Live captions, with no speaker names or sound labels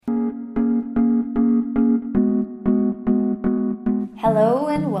Hello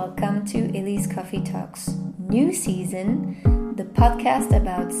and welcome to Elise Coffee Talks, new season, the podcast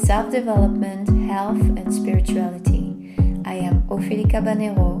about self-development, health and spirituality. I am Ophélie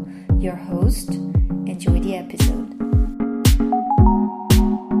Cabanero, your host. Enjoy the episode.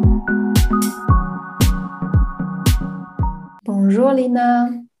 Bonjour Lina.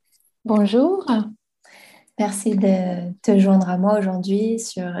 Bonjour. Merci de te joindre à moi aujourd'hui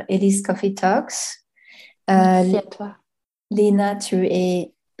sur Elise Coffee Talks. Merci à toi. Lina, tu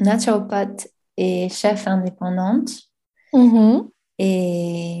es naturopathe et chef indépendante.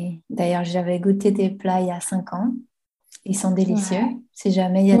 Et d'ailleurs, j'avais goûté tes plats il y a 5 ans. Ils sont délicieux. Ouais. Si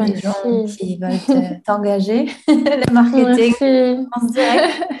jamais il y a des Merci. gens qui veulent t'engager, le marketing, Merci. on se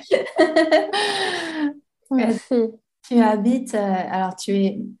direct. Merci. Tu habites, alors tu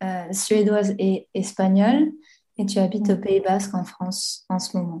es suédoise et espagnole, et tu habites au Pays Basque en France en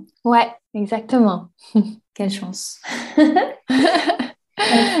ce moment. Ouais, exactement. Quelle chance.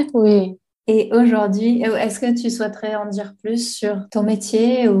 Oui. Et aujourd'hui, est-ce que tu souhaiterais en dire plus sur ton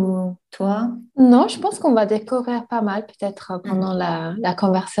métier ou toi? Non, je pense qu'on va découvrir pas mal peut-être pendant la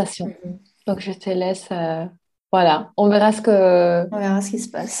conversation. Donc, je te laisse. Voilà, on verra On verra ce qui se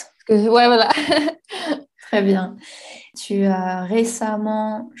passe. Ouais, voilà. Très bien. Tu as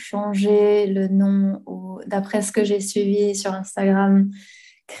récemment changé le nom, ou d'après ce que j'ai suivi sur Instagram,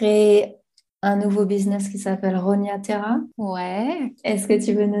 créé un nouveau business qui s'appelle Ronia Terra. Ouais. Est-ce que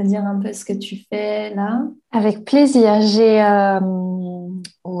tu veux nous dire un peu ce que tu fais là? Avec plaisir.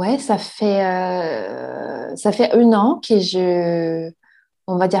 Ouais, ça fait 1 an que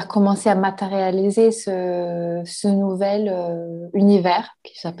on va dire, commencer à matérialiser ce nouvel univers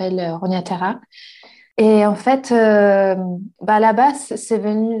qui s'appelle Ronia Terra. Et en fait, à la base, c'est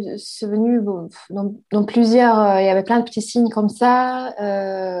venu dans plusieurs. Il y avait plein de petits signes comme ça.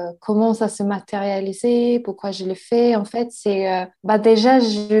 Comment ça se matérialisait, pourquoi je l'ai fait. En fait, c'est déjà,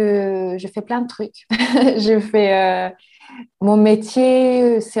 je fais plein de trucs. Je fais mon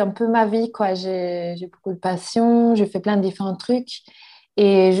métier, c'est un peu ma vie, quoi. J'ai beaucoup de passion, je fais plein de différents trucs.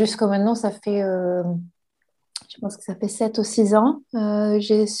 Et jusqu'à maintenant, ça fait. Je pense que ça fait 7 ou 6 ans.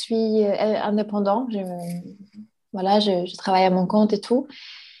 Je suis indépendant. Je travaille à mon compte et tout.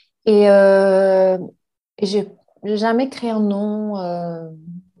 Et j'ai jamais créé un nom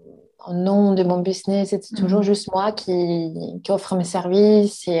de mon business. C'était toujours juste moi qui offre mes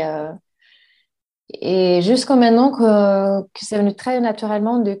services. Et jusqu'à maintenant que c'est venu très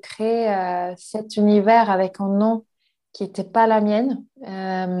naturellement de créer cet univers avec un nom qui n'était pas la mienne.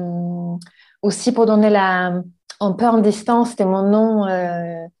 Aussi pour donner un peu en distance, c'était mon nom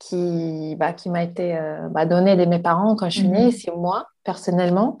qui m'a été donné de mes parents quand je suis née, c'est moi,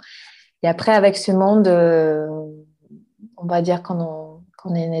 personnellement. Et après, avec ce monde, on va dire qu'on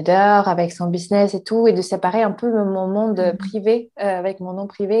est né d'heure, avec son business et tout, et de séparer un peu mon monde privé, avec mon nom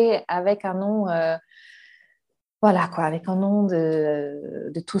privé, avec un nom... Voilà, quoi, avec un nom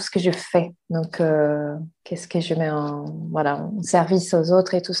de tout ce que je fais. Donc, qu'est-ce que je mets en service aux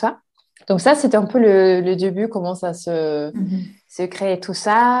autres et tout ça. Donc, ça, c'était un peu le début, comment ça se crée tout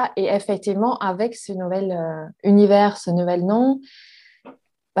ça. Et effectivement, avec ce nouvel univers, ce nouvel nom,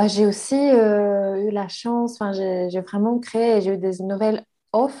 j'ai aussi eu la chance, j'ai vraiment créé, j'ai eu des nouvelles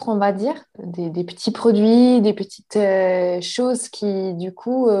offres, on va dire, des petits produits, des petites choses qui, du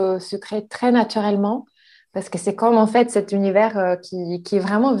coup, se créent très naturellement. Parce que c'est comme, en fait, cet univers qui est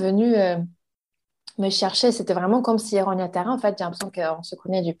vraiment venu me chercher. C'était vraiment comme si Ronia Terra, en fait, j'ai l'impression qu'on se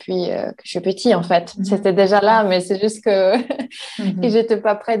connaît depuis que je suis petite, en fait. C'était déjà là, mais c'est juste que que j'étais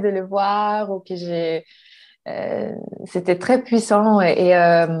pas prête de le voir ou que c'était très puissant. Et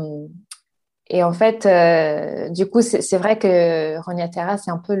en fait, du coup, c'est vrai que Ronia Terra,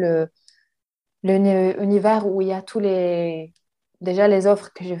 c'est un peu l'univers où il y a déjà les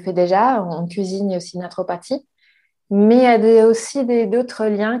offres que je fais déjà en cuisine et aussi naturopathie. Mais il y a aussi d'autres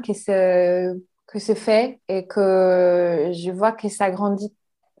liens que se fait et que je vois que ça grandit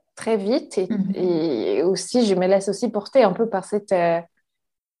très vite. Et aussi, je me laisse aussi porter un peu par cet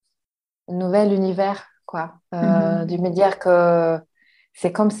nouvel univers, quoi. De me dire que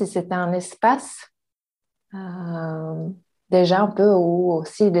c'est comme si c'était un espace déjà un peu où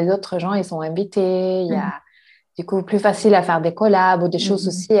aussi les autres gens, ils sont invités. Il y a du coup plus facile à faire des collabs ou des choses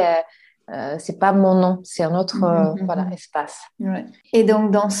aussi. C'est pas mon nom, c'est un autre espace. Ouais. Et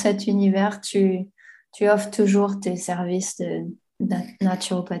donc, dans cet univers, tu offres toujours tes services de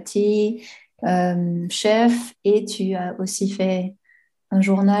naturopathie, chef, et tu as aussi fait un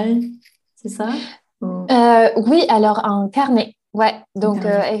journal, c'est ça? Oui, alors un carnet. Ouais, donc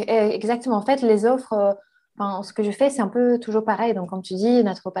exactement. En fait, les offres, enfin, ce que je fais, c'est un peu toujours pareil. Donc, comme tu dis,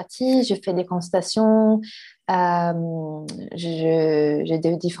 naturopathie, je fais des consultations, j'ai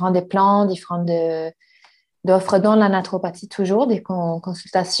des plans, d'offres dans la naturopathie toujours, des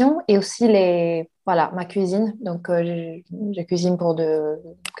consultations et aussi voilà, ma cuisine. Donc, je cuisine que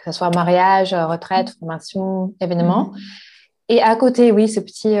ce soit mariage, retraite, formation, événements. Et à côté, oui, ce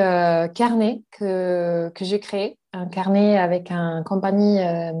petit carnet que j'ai créé, un carnet avec une compagnie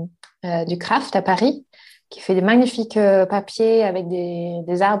du craft à Paris qui fait des magnifiques papiers avec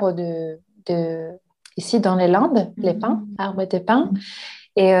des arbres ici dans les Landes, les pins, arbres de pins.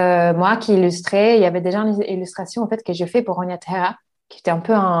 Et moi qui illustrais, il y avait déjà une illustration en fait que j'ai fait pour Terra, qui était un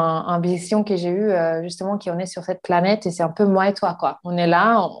peu une vision que j'ai eue justement qu'on est sur cette planète et c'est un peu moi et toi quoi. On est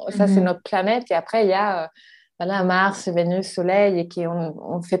là, ça c'est notre planète et après il y a voilà, Mars, Vénus, Soleil et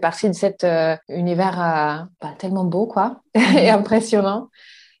on fait partie de cet univers tellement beau quoi et impressionnant.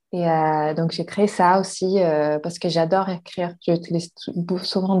 Et donc j'ai créé ça aussi parce que j'adore écrire. J'utilise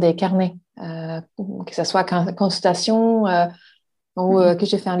souvent des carnets, que ce soit consultation ou que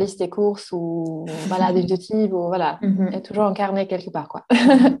j'ai fait une liste des courses ou balade intuitive ou voilà, il y a toujours un carnet quelque part quoi.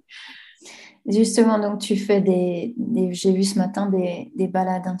 Justement, donc tu fais j'ai vu ce matin des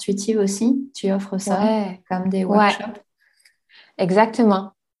balades intuitives aussi. Tu offres ça Ouais, comme des ouais, workshops.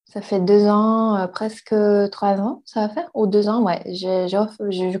 exactement. Ça fait 2 ans, presque 3 ans, ça va faire, ou 2 ans, ouais.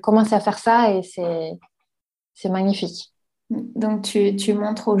 Je commence à faire ça et c'est magnifique. Donc tu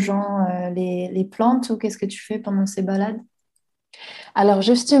montres aux gens les plantes ou qu'est-ce que tu fais pendant ces balades? Alors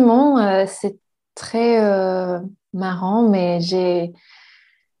justement, c'est très marrant, mais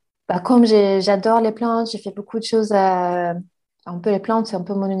comme j'adore les plantes, j'ai fait beaucoup de choses. Un peu les plantes, c'est un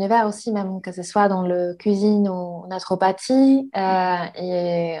peu mon univers aussi, même que ce soit dans le cuisine ou naturopathie.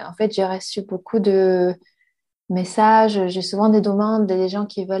 Et en fait, j'ai reçu beaucoup de messages. J'ai souvent des demandes des gens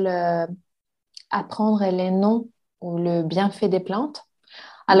qui veulent apprendre les noms ou le bienfait des plantes.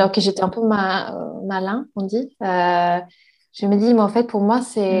 Alors que j'étais un peu malin, on dit. Je me dis, mais en fait, pour moi,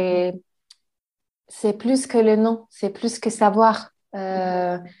 c'est plus que le nom, c'est plus que savoir.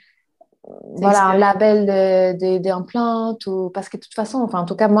 C'est Voilà, un expérience. label d'un plante ou parce que de toute façon, enfin en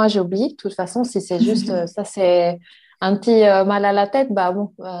tout cas moi j'oublie. De toute façon, si c'est juste ça, c'est un petit mal à la tête, bah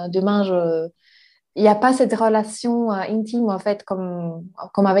bon, demain il n'y a pas cette relation intime en fait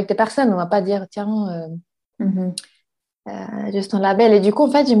comme avec des personnes. On va pas dire tiens juste un label. Et du coup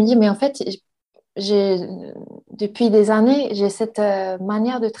en fait je me dis mais en fait j'ai depuis des années j'ai cette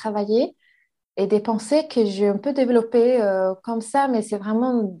manière de travailler et des pensées que j'ai un peu développées comme ça, mais c'est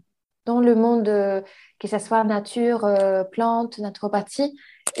vraiment dans le monde, que ce soit nature, plantes, naturopathie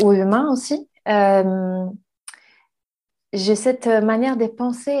ou humain aussi. J'ai cette manière de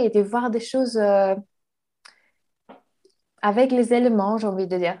penser et de voir des choses avec les éléments, j'ai envie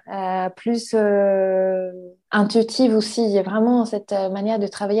de dire, plus intuitive aussi. Il y a vraiment cette manière de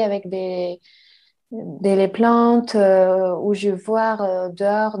travailler avec les plantes où je vois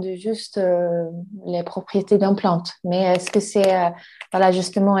dehors de juste les propriétés d'une plante. Mais est-ce que c'est, voilà,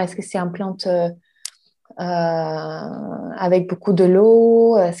 justement, est-ce que c'est une plante avec beaucoup de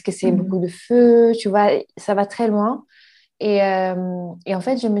l'eau? Est-ce que c'est beaucoup de feu? Tu vois, ça va très loin. Et en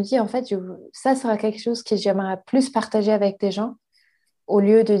fait, je me dis, en fait, ça sera quelque chose que j'aimerais plus partager avec des gens au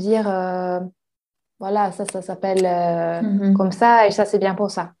lieu de dire, voilà, ça s'appelle comme ça et ça, c'est bien pour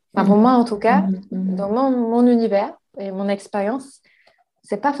ça. Enfin, pour moi, en tout cas, dans mon univers et mon expérience,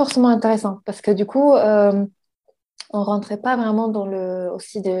 c'est pas forcément intéressant parce que du coup, on rentrait pas vraiment dans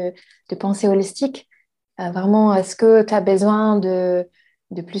aussi de pensée holistique. Vraiment, est-ce que tu as besoin de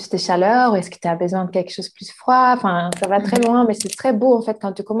plus de chaleur? Est-ce que tu as besoin de quelque chose de plus froid? Enfin, ça va très loin, mais c'est très beau en fait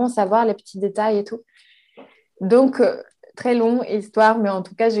quand tu commences à voir les petits détails et tout. Donc, très longue histoire, mais en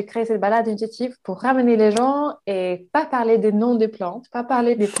tout cas, j'ai créé cette balade intuitive pour ramener les gens et pas parler des noms des plantes, pas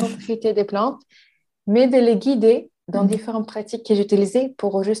parler des propriétés des plantes, mais de les guider dans différentes pratiques que j'utilisais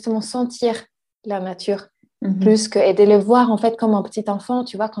pour justement sentir la nature plus que et de les voir en fait comme un petit enfant,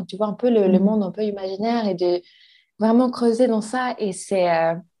 tu vois, quand tu vois un peu le monde un peu imaginaire et de vraiment creuser dans ça. Et c'est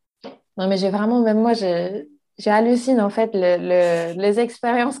non, mais j'ai vraiment, même moi, j'ai halluciné en fait les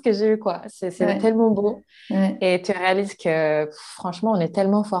expériences que j'ai eues, quoi. C'est Ouais, tellement beau. ouais. Et tu réalises que franchement, on est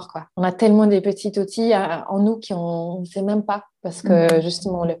tellement fort, quoi. On a tellement des petits outils en nous qu'on ne sait même pas parce que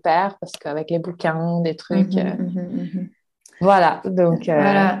justement on le perd, parce qu'avec les bouquins, des trucs. Voilà, donc.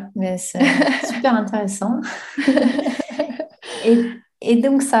 Voilà, mais c'est super intéressant. Et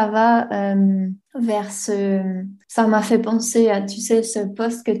donc, ça va vers Ça m'a fait penser à, tu sais, ce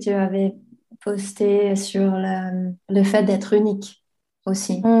post que tu avais posté sur le fait d'être unique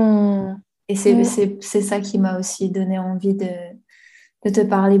aussi. Hmm, Et hmm, c'est ça qui m'a aussi donné envie de te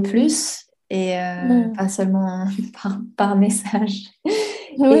parler plus. et Mm. pas seulement par message.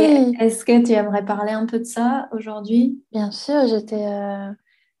 Et Oui, est-ce que tu aimerais parler un peu de ça aujourd'hui? bien sûr, déjà,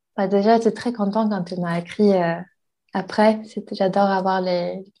 j'étais très contente quand tu m'as écrit après. J'adore avoir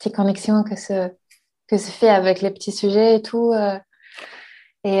les petites connexions que se fait avec les petits sujets et tout.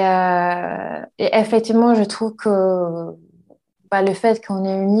 Et effectivement, je trouve que le fait qu'on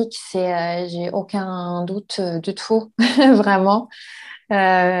est unique, j'ai aucun doute du tout, vraiment.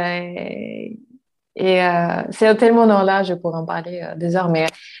 Euh, c'est tellement dans là, je pourrais en parler des heures, mais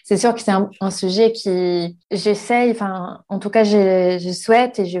c'est sûr que c'est un sujet qui j'essaye, enfin, en tout cas, je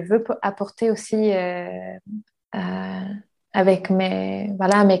souhaite et je veux apporter aussi euh, avec mes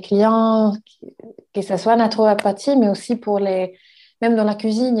clients, que ce soit naturopathie, mais aussi même dans la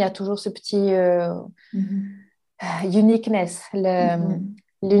cuisine, il y a toujours ce petit Mhm. uniqueness, Mhm.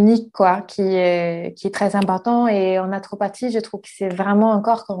 l'unique, quoi, qui est très important. Et en naturopathie, je trouve que c'est vraiment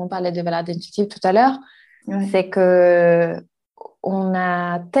encore, quand on parlait de balade intuitive tout à l'heure, Ouais. c'est que on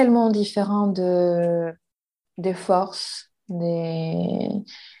a tellement différents de forces, des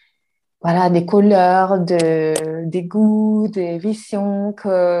couleurs, des goûts, des visions,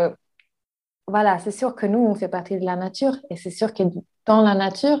 que voilà, c'est sûr que nous, on fait partie de la nature et c'est sûr que dans la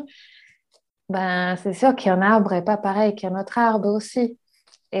nature, ben, c'est sûr qu'un arbre n'est pas pareil qu'un autre arbre aussi.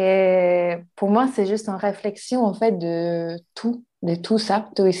 Et pour moi, c'est juste une réflexion en fait de tout ça,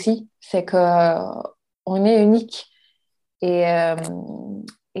 tout ici. C'est que on est unique. Et, euh,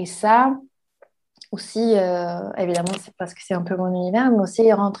 et ça aussi, évidemment, c'est parce que c'est un peu mon univers, mais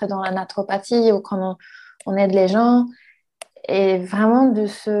aussi rentrer dans la naturopathie où quand on aide les gens et vraiment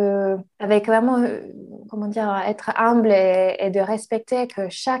avec vraiment, comment dire, être humble et de respecter que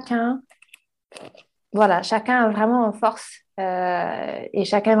chacun a vraiment une force et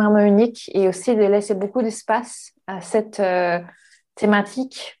chacun est vraiment unique et aussi de laisser beaucoup d'espace à cette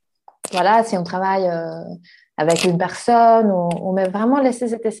thématique. Voilà, si on travaille avec une personne, on met vraiment laisser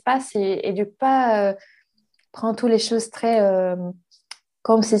cet espace et de pas prendre toutes les choses très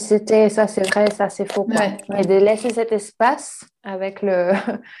comme si c'était ça c'est vrai, ça c'est faux, quoi. Ouais, Et ouais. de laisser cet espace avec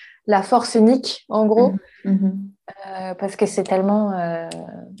la force unique, en Mhm. gros, Mhm. parce que c'est tellement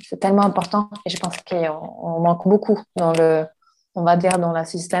important et je pense qu'on manque beaucoup on va dire, dans le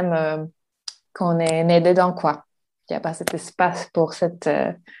système qu'on est né dedans, quoi. Il n'y a pas cet espace pour cette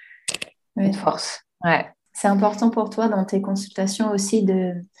Ouais. force. Ouais. C'est important pour toi dans tes consultations aussi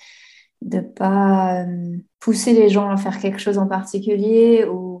de pas pousser les gens à faire quelque chose en particulier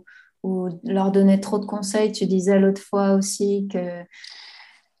ou leur donner trop de conseils. Tu disais l'autre fois aussi que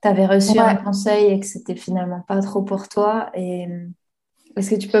tu avais reçu un Ouais, conseil et que c'était finalement pas trop pour toi. Et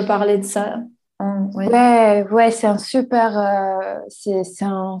est-ce que tu peux parler de ça? Ouais. ouais, c'est c'est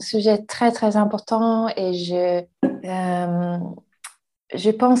un sujet très, très important et je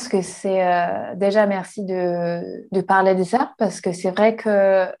pense que c'est déjà merci de parler de ça parce que c'est vrai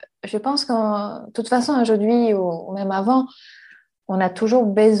que je pense qu'en de toute façon aujourd'hui ou même avant, on a toujours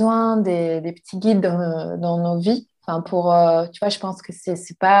besoin des petits guides dans nos vies. Enfin, tu vois, je pense que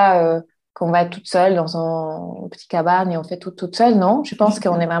c'est pas qu'on va être toute seule dans une petite cabane et on fait tout toute seule. Non, je pense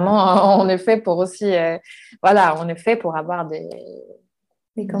qu'on est vraiment, on est fait pour aussi, voilà, on est fait pour avoir Les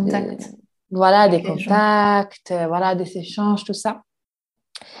des, contacts voilà, des avec les gens. contacts, voilà, des échanges, tout ça.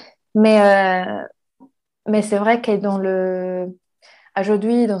 Mais, euh, mais c'est vrai que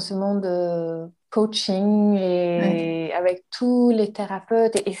aujourd'hui, dans ce monde coaching Ouais. et avec tous les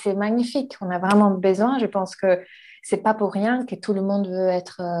thérapeutes, et c'est magnifique, on a vraiment besoin. Je pense que c'est pas pour rien que tout le monde veut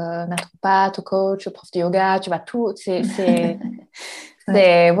être naturopathe, ou coach, ou prof de yoga, tu vois, tout,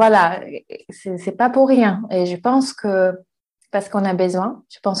 Ouais. voilà, c'est pas pour rien. Et je pense que parce qu'on a besoin,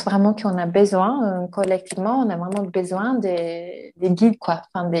 je pense vraiment qu'on a besoin, collectivement, on a vraiment besoin des guides, quoi.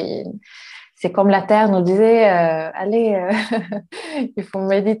 Enfin, c'est comme la Terre nous disait, allez, il faut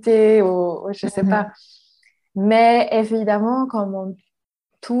méditer ou je sais pas. Mhm. Mais évidemment,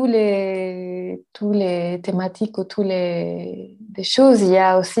 tous les thématiques ou des choses, il y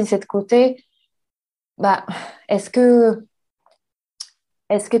a aussi cette côté, bah, est-ce que,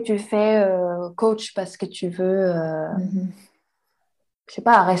 est-ce que tu fais coach parce que tu veux, Mhm. je sais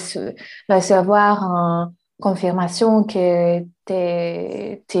pas, recevoir une confirmation que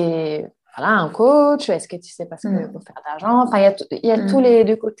voilà, un coach? Est-ce que tu sais parce que pour Mhm. faire de l'argent? Enfin, il y a tous Mhm. les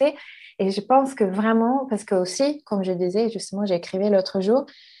deux côtés. Et je pense que vraiment, parce que aussi, comme je disais, justement, j'ai écrit l'autre jour,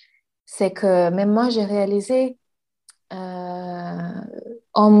 c'est que même moi, j'ai réalisé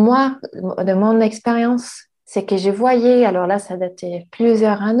en moi, de mon expérience, c'est que je voyais, alors là, ça datait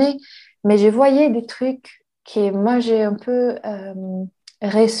plusieurs années, mais je voyais des trucs que moi, j'ai un peu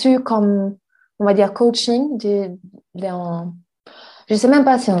reçus comme, on va dire, coaching. je sais même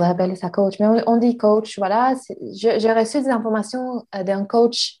pas si on va appeler ça coach, mais on dit coach, voilà. J'ai reçu des informations d'un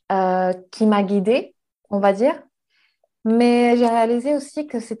coach qui m'a guidée, on va dire. Mais j'ai réalisé aussi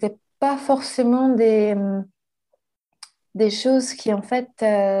que c'était pas forcément des choses qui, en fait,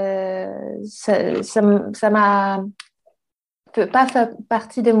 ça m'a pas fait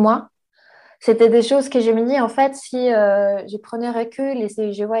partie de moi. C'était des choses que je me dis, en fait, si je prenais recul et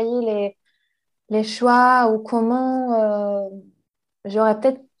si je voyais les choix ou comment, j'aurais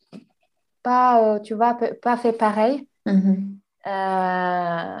peut-être pas, tu vois, pas fait pareil. Mhm.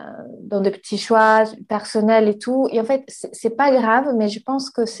 Dans des petits choix personnels et tout. Et en fait, c'est pas grave, mais je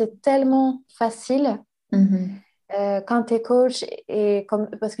pense que c'est tellement facile Mhm. quand tu es coach et comme,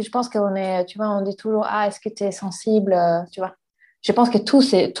 parce que je pense qu'on est, tu vois, on dit toujours, ah, est-ce que tu es sensible, tu vois. Je pense que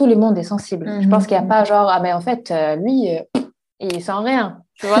tout le monde est sensible. Je pense qu'il n'y a Mhm. pas genre, ah, mais en fait, lui, il sent rien,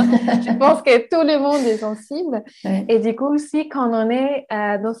 tu vois. Je pense que tout le monde est sensible. Ouais. Et du coup, aussi, quand on est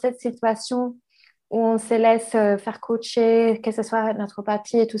dans cette situation où on se laisse faire coacher, que ce soit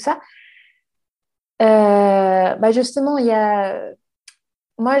naturopathie et tout ça, bah justement, il y a...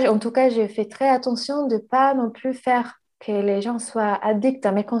 Moi, en tout cas, j'ai fait très attention de pas non plus faire que les gens soient addicts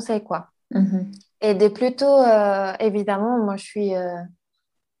à mes conseils, quoi. Mhm. Et de plutôt, évidemment, moi, je suis,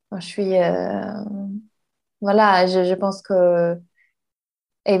 voilà, je pense que,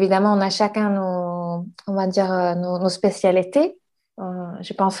 évidemment, on a chacun on va dire, nos spécialités.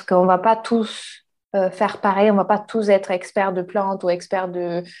 Je pense qu'on va pas tous faire pareil, on va pas tous être experts de plantes ou experts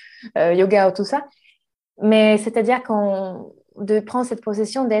de yoga ou tout ça. Mais c'est-à-dire de prendre cette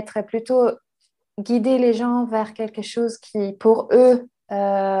position d'être plutôt guider les gens vers quelque chose qui, pour eux,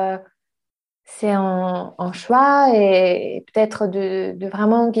 c'est un choix et peut-être de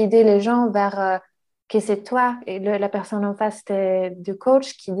vraiment guider les gens vers que c'est toi et la personne en face du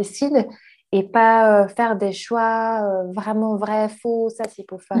coach qui décide et pas faire des choix vraiment vrais, faux, ça, s'il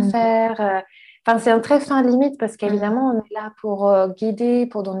faut pas Mhm. faire. Enfin, c'est un très fin limite parce Mhm. qu'évidemment, on est là pour guider,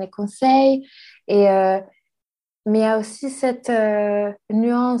 pour donner conseil. Et, mais il y a aussi cette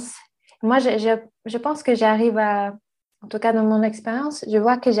nuance. Moi, je pense que j'arrive à, en tout cas dans mon expérience, je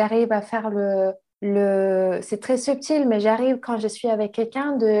vois que j'arrive à faire c'est très subtil, mais j'arrive quand je suis avec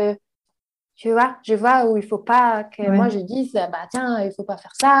quelqu'un tu vois, je vois où il faut pas que moi Ouais. je dise, bah tiens, il faut pas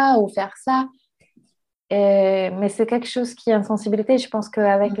faire ça ou faire ça. Mais c'est quelque chose qui est une sensibilité. Je pense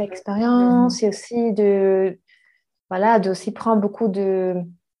qu'avec Mhm. l'expérience et aussi voilà, de aussi prendre beaucoup de.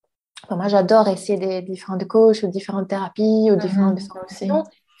 Enfin, moi, j'adore essayer des différents coachs ou différentes thérapies ou différentes Mhm. Moi aussi. formations.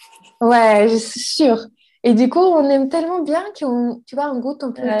 Ouais, je suis sûre. Et du coup, on aime tellement bien qu'on, tu vois, on goûte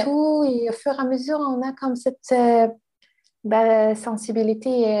un peu Ouais. tout et au fur et à mesure, on a comme cette sensibilité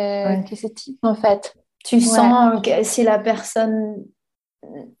Ouais. que c'est type, en fait. Tu Ouais. sens que si la personne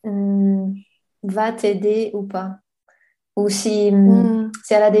mm, va t'aider ou pas, ou si, Mm,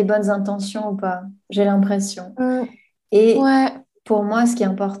 si elle a des bonnes intentions ou pas, j'ai l'impression. mm, Et ouais. pour moi, ce qui est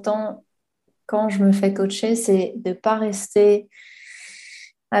important quand je me fais coacher, c'est de ne pas rester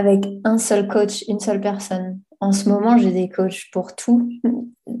avec un seul coach, une seule personne. En ce moment, j'ai des coachs pour tout.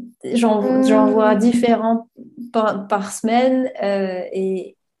 J'en vois Mm, différents par semaine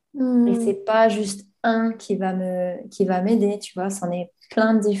et mm, c'est pas juste un qui va m'aider, tu vois, c'en est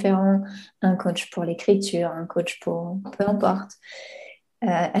plein de différents. Un coach pour l'écriture, un coach pour peu importe,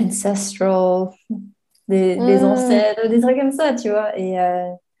 ancestral, des mm, ancêtres, des trucs comme ça, tu vois.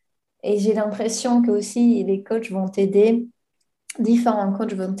 Et j'ai l'impression que aussi les coachs vont t'aider, différents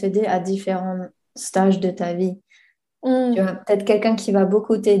coachs vont t'aider à différents stages de ta vie. Tu mm, vois, peut-être quelqu'un qui va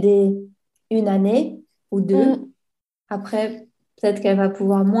beaucoup t'aider une année ou deux. mm, Après, peut-être qu'elle va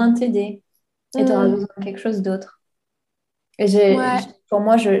pouvoir moins t'aider et tu auras mm. besoin de quelque chose d'autre. Et Ouais. pour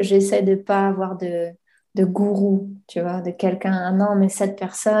moi, j'essaie de pas avoir de gourou, tu vois, de quelqu'un, ah non, mais cette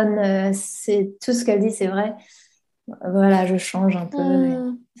personne, c'est tout ce qu'elle dit, c'est vrai. Voilà, je change un peu et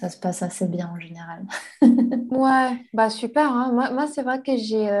Mm. ça se passe assez bien en général. Ouais, bah super, hein. Moi c'est vrai que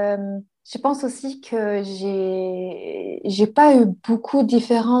je pense aussi que j'ai pas eu beaucoup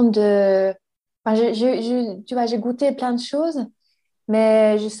différents de. Enfin, tu vois, j'ai goûté plein de choses,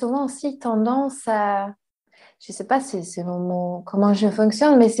 mais j'ai souvent aussi tendance à. Je sais pas si c'est comment je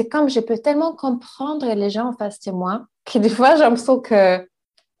fonctionne, mais c'est comme je peux tellement comprendre les gens en face de moi que des fois j'ai l'impression que,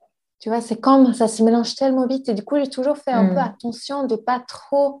 tu vois, c'est comme ça se mélange tellement vite et du coup j'ai toujours fait un peu Hmm. attention de pas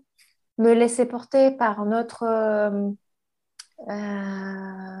trop me laisser porter par notre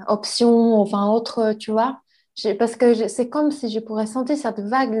option, enfin autre, tu vois. Parce que c'est comme si je pourrais sentir cette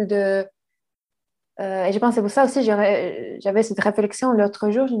vague de... et je pense que c'est pour ça aussi, j'avais cette réflexion l'autre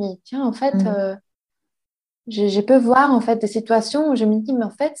jour, je me dis, tiens, en fait, Hmm. je peux voir en fait des situations où je me dis, mais en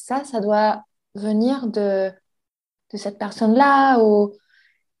fait, ça doit venir de cette personne-là.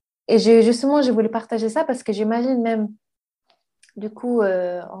 Et justement, je voulais partager ça parce que j'imagine même, du coup,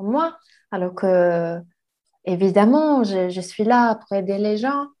 en moi, alors que, évidemment, je suis là pour aider les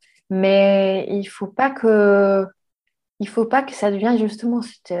gens, mais il faut pas que ça devienne justement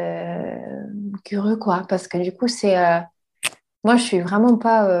curieux, quoi. Parce que du coup, moi, je suis vraiment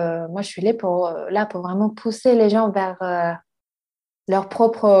pas, moi, je suis là pour vraiment pousser les gens vers leur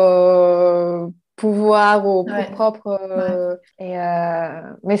propre pouvoir ou Ouais. propre. Ouais.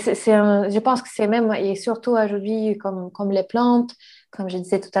 Mais je pense que c'est même, et surtout aujourd'hui, comme les plantes, comme je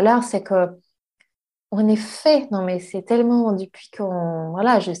disais tout à l'heure, c'est que on est fait, non mais c'est tellement depuis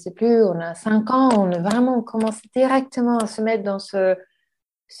voilà, je sais plus, on a 5 ans, on a vraiment commencé directement à se mettre dans ce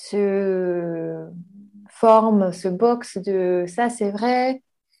forme, ce box de ça c'est vrai,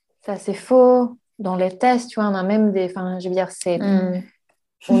 ça c'est faux. Dans les tests, tu vois, on a même enfin, je veux dire, Mm.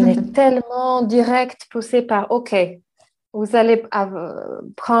 on est tellement direct poussé par, OK, vous allez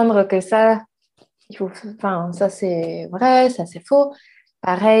prendre que ça, enfin, ça c'est vrai, ça c'est faux.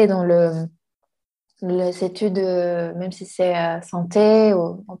 Pareil dans les études, même si c'est santé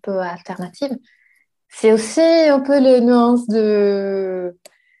ou un peu alternative, c'est aussi un peu les nuances de,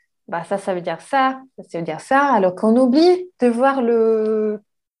 bah ça veut dire ça veut dire ça, alors qu'on oublie de voir le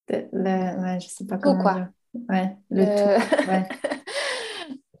Ouais, je sais pas tout, comment quoi. dire. Ouais, le tout. Euh, Ouais.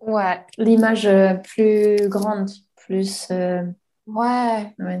 Ouais, L'image plus grande, plus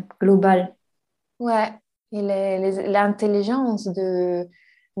ouais, ouais, globale. ouais. Et l'intelligence en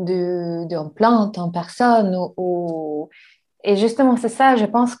plante, en personne, et justement, c'est ça, je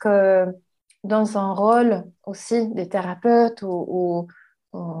pense que dans un rôle aussi de thérapeute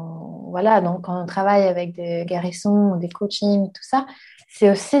voilà, donc quand on travaille avec des guérissons, des coachings, tout ça, c'est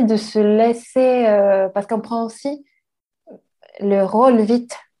aussi de se laisser, parce qu'on prend aussi le rôle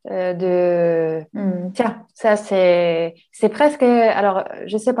vite Mm. tiens, ça c'est presque, alors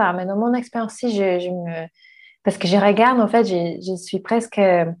je sais pas, mais dans mon expérience, si parce que je regarde, en fait, je suis presque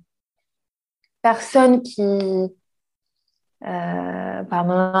personne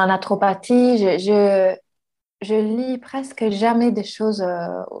pardon, en naturopathie, je lis presque jamais des choses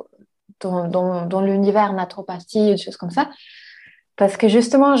dans l'univers naturopathie, des choses comme ça, parce que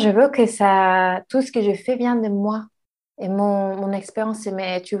justement, je veux que tout ce que je fais vienne de moi et mon expérience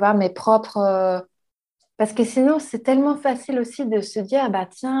et tu vois, mes propres, parce que sinon, c'est tellement facile aussi de se dire, ah bah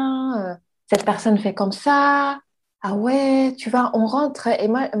tiens, cette personne fait comme ça. Ah ouais, tu vois, on rentre. Et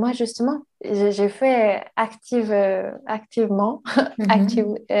moi justement, j'ai fait activement, Mhm.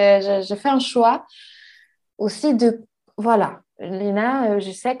 j'ai fait un choix aussi voilà, Lina,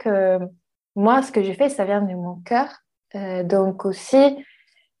 je sais que moi, ce que je fais, ça vient de mon cœur. Donc aussi,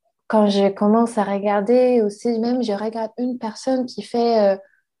 quand je commence à regarder aussi, même je regarde une personne qui fait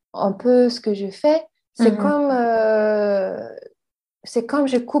un peu ce que je fais, c'est Mhm. comme, c'est comme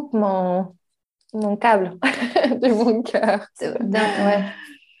je coupe mon câble de mon cœur. Ouais,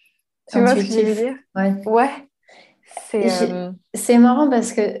 Tu vois ce que je veux intuitif. dire? Ouais. Ouais, Et c'est... c'est marrant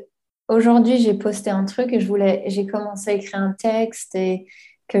parce que aujourd'hui j'ai posté un truc et j'ai commencé à écrire un texte et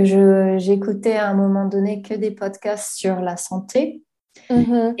que j'écoutais à un moment donné que des podcasts sur la santé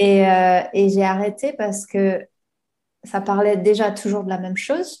mhm, et j'ai arrêté parce que ça parlait déjà toujours de la même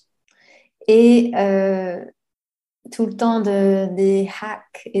chose et tout le temps des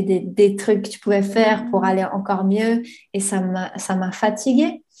hacks et des trucs que tu pouvais faire pour aller encore mieux et ça m'a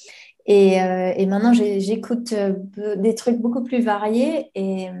fatiguée. Et maintenant, j'écoute des trucs beaucoup plus variés.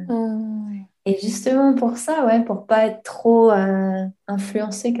 mhm. Et justement pour ça, ouais, pour pas être trop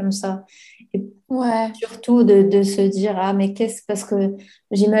influencé comme ça. Et Ouais. surtout de se dire, ah, mais qu'est-ce... Parce que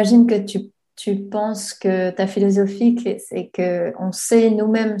j'imagine que tu penses que ta philosophie, c'est qu'on sait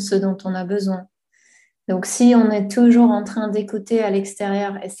nous-mêmes ce dont on a besoin. Donc, si on est toujours en train d'écouter à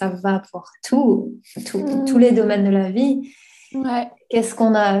l'extérieur, et ça va pour tous les Mhm. domaines de la vie, Ouais. qu'est-ce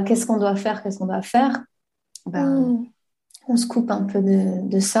qu'on doit faire, qu'est-ce qu'on doit faire, ben, Mhm. on se coupe un peu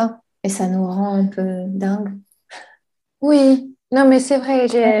de ça et ça nous rend un peu dingue. Oui, non, mais c'est vrai,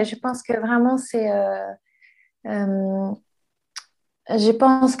 Ouais. je pense que vraiment, euh, je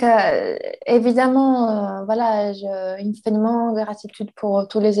pense que, évidemment, voilà, infiniment gratitude pour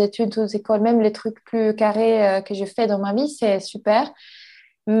toutes les études, toutes les écoles, même les trucs plus carrés que je fais dans ma vie, c'est super.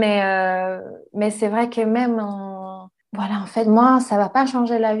 Mais c'est vrai que même, voilà, en fait, moi, ça va pas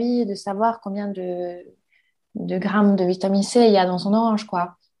changer la vie de savoir combien de grammes de vitamine C il y a dans son orange,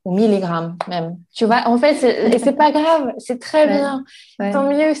 quoi. Ou milligrammes même. Tu vois, en fait, et c'est pas grave, c'est très Ouais, bien. ouais. Tant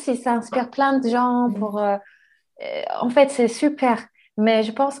mieux si ça inspire plein de gens Mm. en fait, c'est super. Mais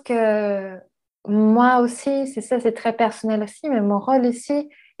je pense que moi aussi, c'est ça, c'est très personnel aussi, mais mon rôle ici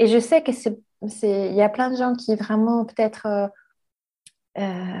Et je sais que il y a plein de gens qui vraiment peut-être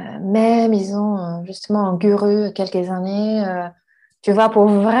même ils ont justement un guru quelques années, tu vois, pour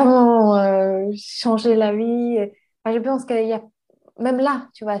vraiment changer la vie. Enfin, je pense qu'il y a même là,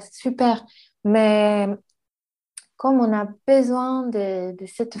 tu vois, c'est super. Mais comme on a besoin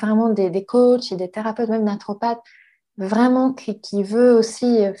vraiment des coachs et des thérapeutes, même naturopathes, vraiment qui veut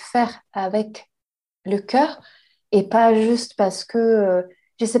aussi faire avec le cœur et pas juste parce que,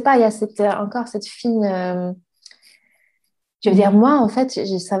 je sais pas, il y a encore cette fine. Je veux dire, moi, en fait,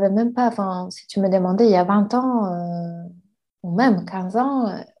 je ne savais même pas, enfin, si tu me demandais il y a 20 ans ou même 15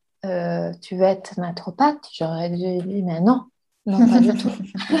 ans, tu veux être naturopathe, j'aurais dit, mais non, non, pas du tout.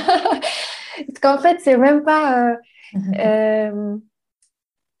 Parce qu'en fait, c'est même pas.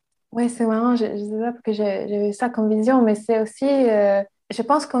 Ouais, c'est marrant, je sais pas parce que j'ai eu ça comme vision, mais c'est aussi, je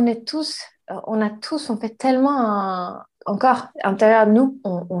pense qu'on est tous, on a tous, on fait tellement encore à l'intérieur de nous,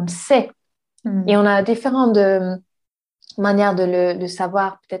 on le sait. Et on a différentes manières de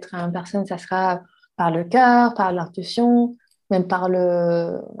savoir. Peut-être une personne, ça sera par le cœur, par l'intuition, même par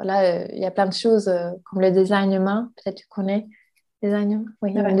le. Voilà, il y a plein de choses comme le design humain, peut-être tu connais. Design humain?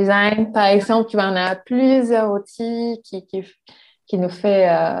 Oui, le design, par exemple, tu vois, on a plusieurs outils qui nous fait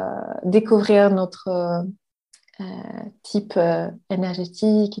découvrir notre type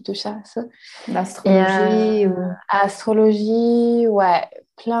énergétique et tout ça. L'astrologie ou... Astrologie, ouais,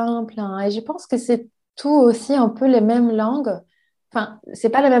 plein. Et je pense que c'est tout aussi un peu les mêmes langues. Enfin, c'est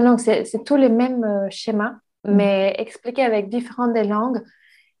pas les mêmes langues, c'est tous les mêmes schémas, mais expliqués avec différentes des langues.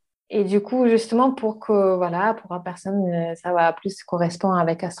 Et du coup, justement, pour que, voilà, pour une personne, ça va plus correspondre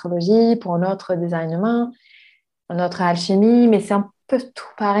avec astrologie, pour un autre design humain, un autre alchimie, mais c'est un peu tout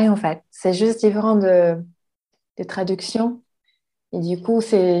pareil en fait. C'est juste différent de traduction. Et du coup,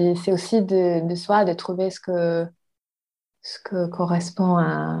 c'est aussi de soi, de trouver ce que correspond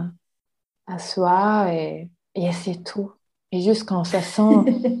à soi et c'est tout. Et juste quand ça sent,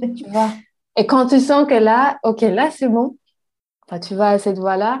 tu vois. Et quand tu sens que là, ok, là c'est bon, enfin, tu vas à cette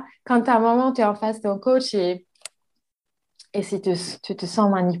voie-là. Quand à un moment, tu es en face de ton coach et si tu te sens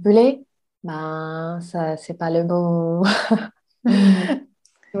manipulé, ben, ça, c'est pas le bon,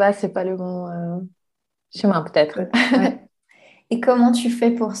 tu vois, c'est pas le bon chemin peut-être. Ouais. Et comment tu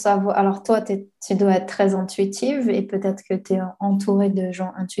fais pour savoir? Alors toi, tu dois être très intuitive et peut-être que tu es entourée de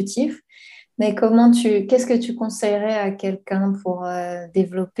gens intuitifs. Mais qu'est-ce que tu conseillerais à quelqu'un pour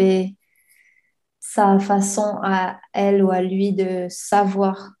développer sa façon à elle ou à lui de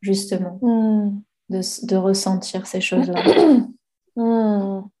savoir justement, Hmm. de ressentir ces choses-là?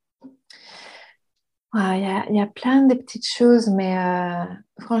 Hmm. Ouais, il y a plein de petites choses, mais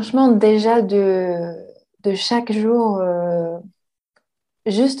franchement, déjà de chaque jour,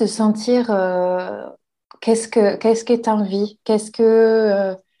 juste sentir qu'est-ce que tu as envie,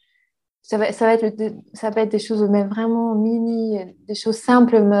 ça va être des choses mais vraiment mini, des choses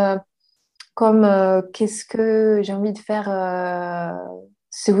simples, mais comme qu'est-ce que j'ai envie de faire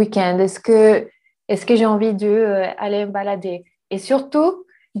ce week-end, est-ce que j'ai envie de aller me balader et surtout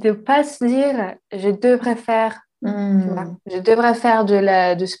de pas se dire je devrais faire, tu vois, Hmm. je devrais faire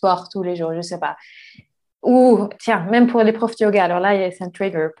du sport tous les jours, je sais pas. Ou, tiens, même pour les profs de yoga, alors là, c'est un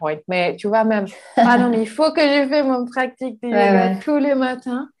trigger point. Mais tu vois, même, ah non, mais il faut que je fasse mon pratique de Ouais, yoga ouais. tous les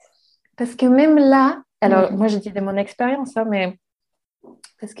matins. Parce que même là, alors moi, Hmm. je dis de mon expérience, hein, mais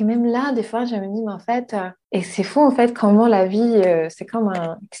parce que même là, des fois, je me dis, mais en fait, et c'est fou, en fait, comment la vie, c'est comme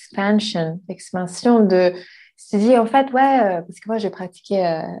un expansion de se dire, en fait, ouais, parce que moi, j'ai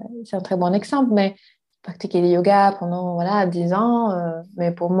pratiqué, c'est un très bon exemple, mais j'ai pratiqué le yoga pendant, voilà, 10 ans,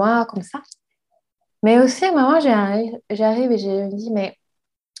 mais pour moi, comme ça. Mais aussi, à un moment, j'arrive et je me dis, mais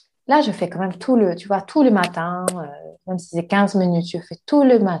là, je fais quand même tu vois, tout le matin, même si c'est 15 minutes, je fais tout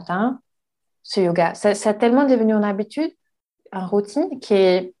le matin ce yoga. Ça a tellement devenu une habitude, une routine qui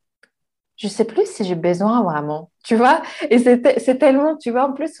est, je sais plus si j'ai besoin vraiment, tu vois. Et c'est tellement, tu vois,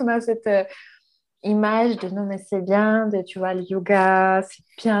 en plus, on a cette image de non, mais c'est bien, tu vois, le yoga, c'est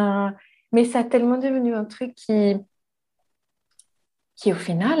bien. Mais ça a tellement devenu un truc qui au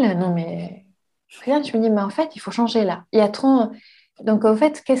final, non, mais regarde, je me dis, mais en fait, il faut changer là. Il y a trop. Donc, en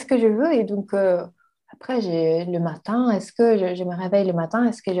fait, qu'est-ce que je veux? Et donc, après, j'ai le matin, est-ce que je me réveille le matin?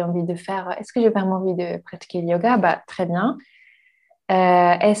 Est-ce que j'ai vraiment envie de pratiquer le yoga? Bah, très bien.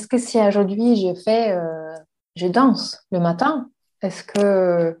 Est-ce que si aujourd'hui je danse le matin? Est-ce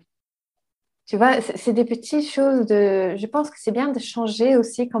que, tu vois, c'est des petites choses je pense que c'est bien de changer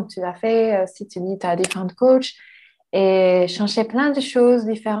aussi comme tu as fait, si tu dis tu as différents coachs et changer plein de choses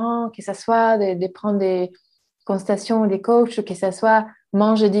différentes, que ce soit de prendre des consultations ou des coachs, que ce soit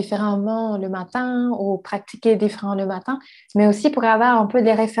manger différemment le matin ou pratiquer différemment le matin, mais aussi pour avoir un peu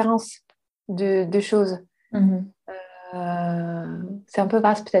des références de choses. Mhm. C'est un peu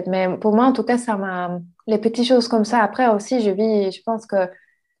vaste peut-être, mais pour moi, en tout cas, ça m'a... Les petites choses comme ça. Après aussi, je pense que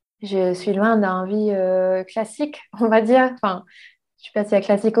je suis loin d'un vie classique, on va dire. Enfin, je sais pas si c'est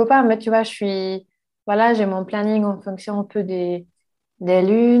classique ou pas, mais tu vois, voilà, j'ai mon planning en fonction un peu des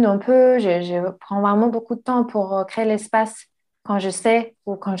lunes, un peu. Je prends vraiment beaucoup de temps pour créer l'espace quand je sais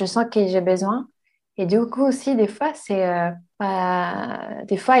ou quand je sens que j'ai besoin. Et du coup aussi, des fois,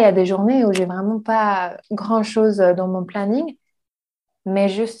 des fois, il y a des journées où j'ai vraiment pas grand-chose dans mon planning. Mais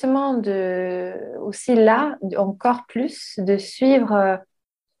justement, aussi là, encore plus, de suivre,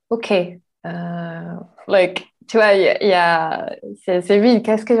 OK, tu vois, c'est vide,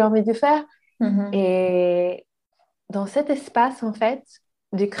 qu'est-ce que j'ai envie de faire? Mhm. Et dans cet espace, en fait,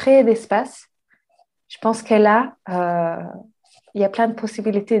 de créer d'espace, je pense que là, il y a plein de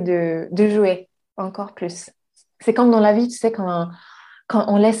possibilités de jouer encore plus. C'est comme dans la vie, tu sais, quand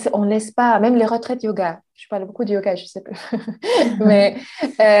on laisse pas, même les retraites yoga, je parle beaucoup de yoga, je sais plus, mais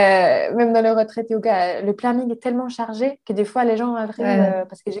même dans les retraites yoga, le planning est tellement chargé que des fois les gens arrivent, Ouais.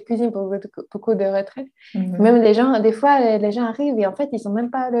 parce que j'ai cuisine pour beaucoup de retraites, Mhm. même des fois les gens arrivent et en fait ils n'ont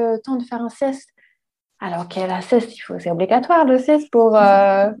même pas le temps de faire un sieste. Alors que la sieste, c'est obligatoire le sieste pour.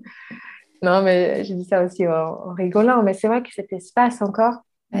 Non, mais je dis ça aussi en rigolant, mais c'est vrai que cet espace encore,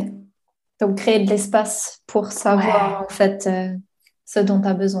 Ouais. Donc, créer de l'espace pour savoir ouais, en fait ce dont tu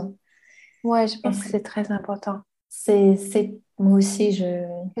as besoin. ouais, je Et pense que c'est très important. moi aussi,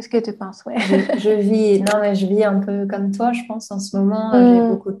 Qu'est-ce que tu penses, ouais? je vis, non, mais je vis un peu comme toi, je pense, en ce moment. J'ai Hmm,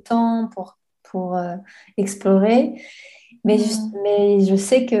 beaucoup de temps pour explorer. hmm, Mais je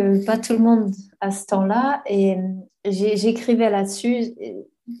sais que pas tout le monde a ce temps-là. Et j'écrivais là-dessus,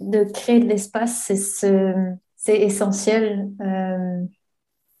 de créer de l'espace, c'est essentiel.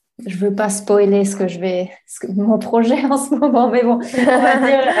 Je veux pas spoiler mon projet en ce moment, mais bon, on va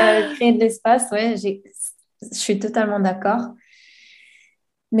dire créer de l'espace, ouais, je suis totalement d'accord.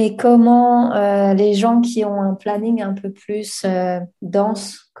 Mais comment les gens qui ont un planning un peu plus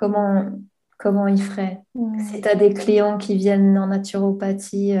dense, comment ils feraient? Si hmm, tu as des clients qui viennent en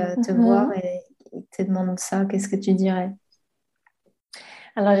naturopathie te voir mhm. et ils te demandent ça, qu'est-ce que tu dirais?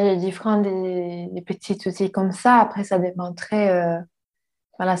 Alors, j'ai différents des petits outils comme ça. Après, ça dépend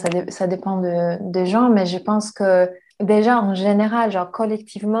voilà, ça dépend des gens, mais je pense que déjà, en général, genre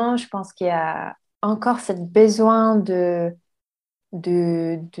collectivement, je pense qu'il y a encore ce besoin de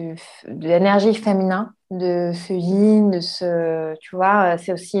l'énergie féminin, de ce yin, tu vois,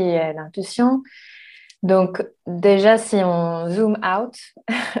 c'est aussi l'intuition. Donc, déjà, si on zoom out,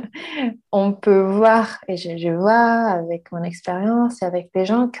 on peut voir, et je vois avec mon expérience et avec les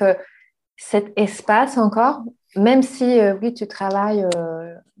gens que cet espace encore, même si oui,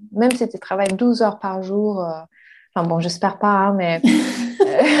 même si tu travailles 12 heures par jour, enfin bon, j'espère pas, hein, mais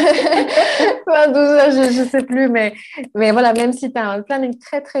enfin, 12 heures, je sais plus, mais voilà, même si tu as un planning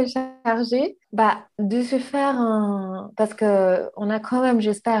très très chargé, bah, de se faire parce que on a quand même,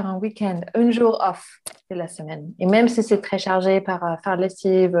 j'espère, un week-end, un jour off de la semaine. Et même si c'est très chargé par faire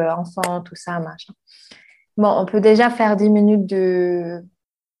lessive, enfant, tout ça, machin. Bon, on peut déjà faire 10 minutes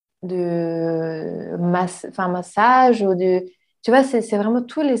enfin, massage ou tu vois, c'est vraiment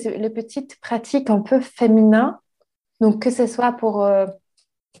tous les petites pratiques un peu féminines. Donc, que ce soit pour, enfin,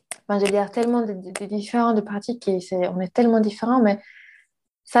 je veux dire, tellement de différents de pratiques et on est tellement différents, mais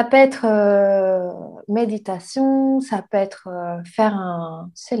ça peut être méditation, ça peut être faire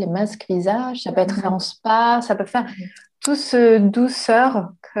tu sais, les masques visage, ça peut être faire en Mhm. spa, ça peut faire tout ce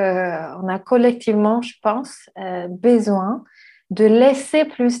douceur qu'on a collectivement, je pense, besoin de laisser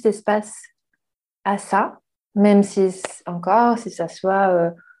plus d'espace à ça, même si encore, si ça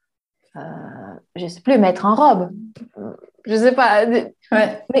soit, je sais plus, mettre en robe, je sais pas,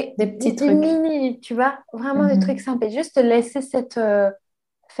 Ouais, mais des petits des trucs. mini, tu vois, vraiment des trucs Mhm. simples, et juste laisser cette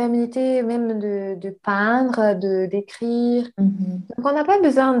féminité même de peindre, d'écrire. Mhm. Donc on n'a pas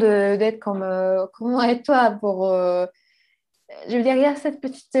besoin d'être comme moi et toi pour, je veux dire, il y a cette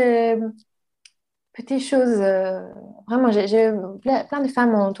petite chose, vraiment, j'ai plein de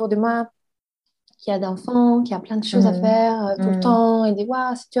femmes autour de moi qui a d'enfants, qui a plein de choses à Mhm. faire tout le Mhm. temps, et des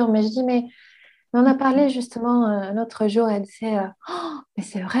waouh, c'est dur. Mais je dis, mais on a parlé justement l'autre jour, elle disait, oh, mais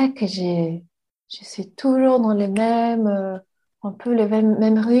c'est vrai que je suis toujours dans les mêmes, un peu le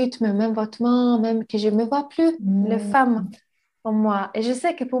même rythme, même vêtements, même que je ne me vois plus les Mhm. femmes en moi. Et je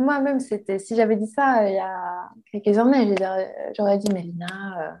sais que pour moi même, si j'avais dit ça il y a quelques années, j'aurais dit, mais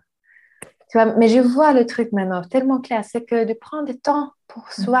Lina, tu vois, mais je vois le truc maintenant tellement clair, c'est que de prendre du temps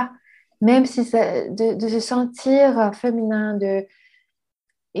pour soi, même si c'est de se sentir féminin,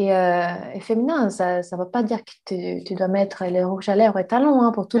 Et féminin, ça ne veut pas dire que tu dois mettre les rouges à lèvres et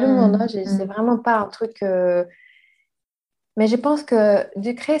talons pour tout le monde. Hein. C'est Mm. vraiment pas un truc. Mais je pense que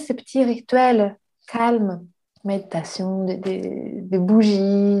de créer ces petits rituels calmes, méditation, de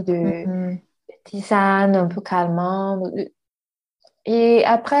bougies, de Mm. tisanes un peu calmants. Et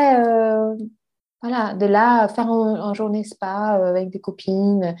après, voilà, de là, faire un journée spa avec des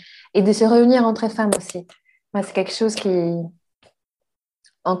copines et de se réunir entre femmes aussi. Moi, c'est quelque chose qui,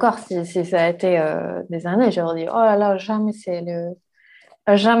 encore, si ça a été des années, j'aurais dit, oh là là, jamais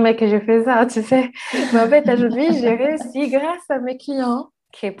que je fais ça, tu sais. Mais en fait, aujourd'hui, j'ai réussi grâce à mes clients,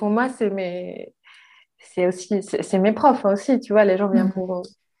 qui pour moi, c'est aussi, c'est mes profs aussi, tu vois, les gens viennent Mm. pour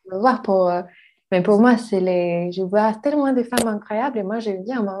me voir mais pour moi, je vois tellement de femmes incroyables et moi, j'ai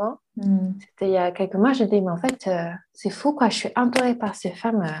dit à un moment, Mm. c'était il y a quelques mois, j'ai dit, mais en fait, c'est fou, quoi, je suis entourée par ces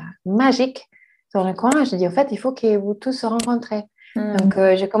femmes magiques dans le coin. J'ai dit, en fait, il faut que vous tous se rencontrez. Donc,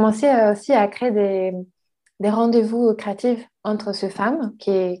 Mm. j'ai commencé aussi à créer des rendez-vous créatifs entre ces femmes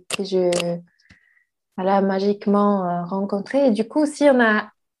que je, voilà, magiquement rencontrées. Et du coup, aussi,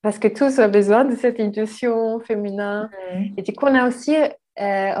 parce que tous ont besoin de cette intuition féminin. Et Mm. du coup, on a aussi,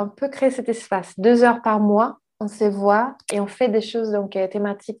 on peut créer cet espace. 2 heures par mois, on se voit et on fait des choses donc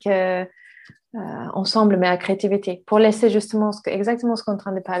thématiques ensemble, mais à créativité. Pour laisser justement exactement ce qu'on est en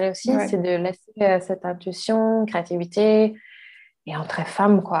train de parler aussi, Ouais. c'est de laisser cette intuition, créativité. Et entre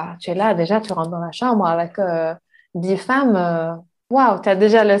femmes, quoi. Tu es là, déjà, tu rentres dans la chambre avec 10 femmes. Waouh, tu as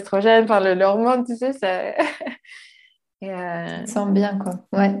déjà l'estrogène, enfin, l'hormone, tu sais. Et, Tu te sens bien, quoi.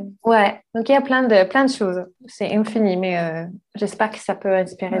 Ouais. ouais, donc il y a plein de choses. C'est infini, mais j'espère que ça peut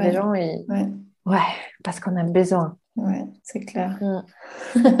inspirer des Ouais. gens. Et Ouais. ouais, parce qu'on a besoin. Ouais, c'est clair. Mm.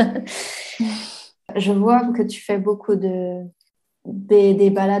 Je vois que tu fais beaucoup des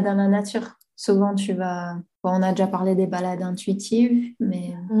balades dans la nature. Souvent, tu vas... Bon, on a déjà parlé des balades intuitives,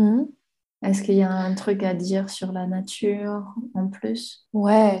 mais Mhm. est-ce qu'il y a un truc à dire sur la nature en plus?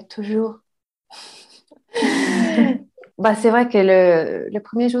 Ouais, toujours. Bah, c'est vrai que le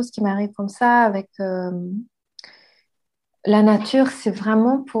premier chose qui m'arrive comme ça avec la nature, c'est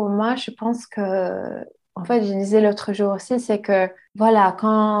vraiment pour moi, je pense que, en fait, je disais l'autre jour aussi, c'est que, voilà,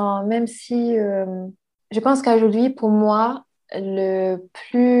 même si, je pense qu'aujourd'hui, pour moi, le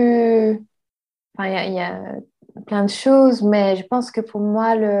plus, enfin, il y a plein de choses, mais je pense que pour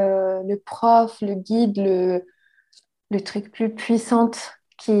moi, le prof, le guide, le truc plus puissant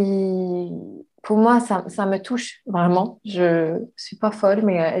pour moi, ça me touche vraiment. Je suis pas folle,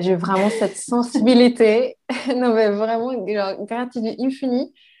 mais j'ai vraiment cette sensibilité. Non, mais vraiment, genre, gratitude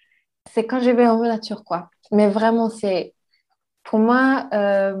infinie. C'est quand je vais en nature, quoi. Mais vraiment, pour moi,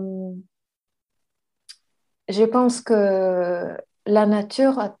 je pense que la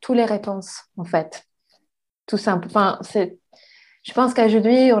nature a toutes les réponses, en fait. Tout simple. Enfin, je pense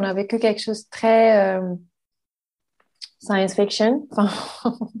qu'aujourd'hui, on a vécu quelque chose de très science fiction. Enfin,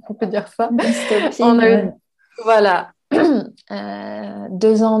 on peut dire ça. Dystopie, On a eu, ouais. voilà,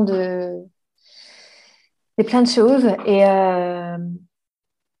 2 ans de plein de choses et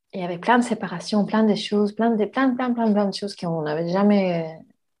avec plein de séparations, plein de choses, plein de choses qu'on n'avait jamais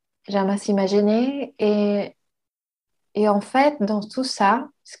s'imaginer. Et en fait, dans tout ça,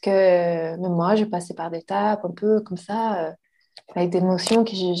 parce que même moi, j'ai passé par des étapes un peu comme ça, avec des émotions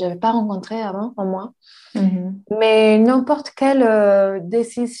que je n'avais pas rencontrées avant en moi. Mhm. Mais n'importe quelle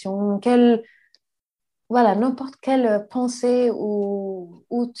décision, voilà, n'importe quelle pensée où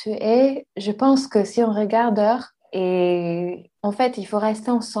tu es, je pense que si on regarde dehors, et en fait, il faut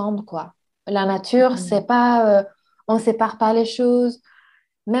rester ensemble, quoi. La nature, c'est Mhm. pas, on sépare pas les choses,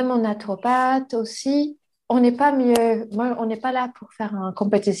 même en naturopathe aussi, on n'est pas mieux, moi, on n'est pas là pour faire une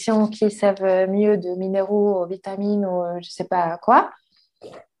compétition qui savent mieux de minéraux, vitamines ou je sais pas quoi.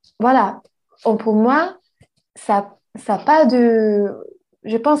 Voilà. Pour moi, ça pas de.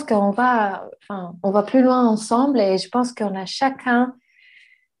 Je pense enfin, on va plus loin ensemble et je pense qu'on a chacun,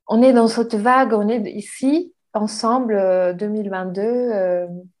 on est dans cette vague, on est ici ensemble 2022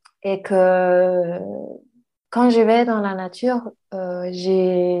 et que quand je vais dans la nature,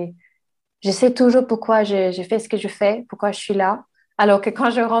 je sais toujours pourquoi j'ai fait ce que je fais, pourquoi je suis là. Alors que quand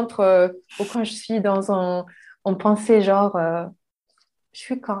je rentre ou quand je suis en pensée genre, je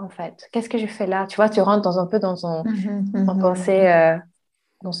suis quand en fait? Qu'est-ce que je fais là? Tu vois, tu rentres un peu Mhm. en Mhm. pensée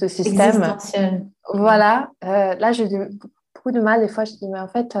dans ce système. Existentielle. Ouais. Voilà. Là, j'ai beaucoup de mal. Des fois, je dis, mais en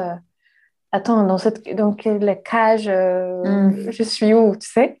fait, attends, dans quelle cage Mhm. je suis où, tu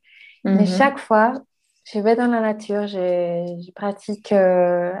sais? Mais Mhm. chaque fois, je vais dans la nature, je pratique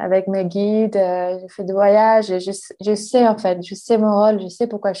avec mes guides, je fais des voyages, et je sais en fait, je sais mon rôle, je sais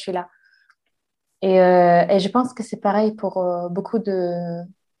pourquoi je suis là. Et je pense que c'est pareil pour beaucoup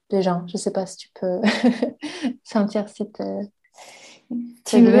des gens. Je ne sais pas si tu peux sentir ce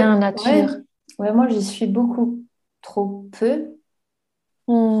Tu veux? lien Ouais. nature. Ouais, moi, j'y suis beaucoup. Trop peu.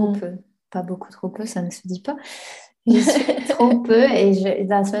 Trop Hmm. peu. Pas beaucoup, trop peu, ça ne se dit pas. J'y suis trop peu. Et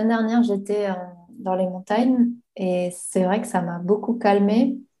la semaine dernière, j'étais dans les montagnes. Et c'est vrai que ça m'a beaucoup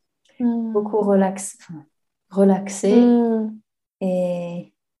calmée, Hmm. beaucoup relaxée. Hmm.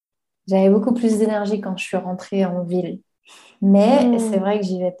 Et j'avais beaucoup plus d'énergie quand je suis rentrée en ville. Mais c'est Hmm. vrai que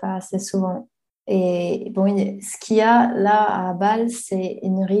j'y vais pas assez souvent. Et bon, ce qu'il y a là à Bâle, c'est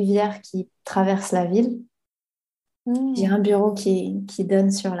une rivière qui traverse la ville. J'ai Hmm. un bureau qui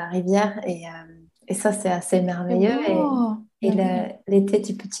donne sur la rivière et ça, c'est assez C'est merveilleux. beau. Et Merveilleux. l'été,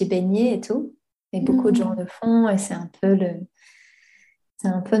 tu peux t'y baigner et tout. Et beaucoup de gens Hmm. le font et c'est un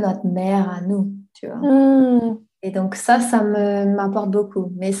peu notre mer à nous, tu vois. Hmm. Et donc ça m'apporte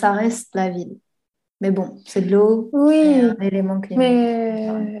beaucoup. Mais ça reste la ville. Mais bon, c'est de l'eau, c'est un Oui, élément climatique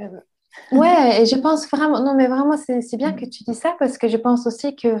différent. mais ouais, et je pense vraiment, non, mais vraiment, c'est bien que tu dis ça parce que je pense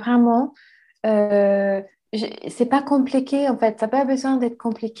aussi que vraiment, euh, c'est pas compliqué en fait, ça n'a pas besoin d'être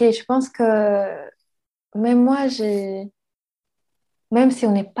compliqué. Je pense que même moi, même si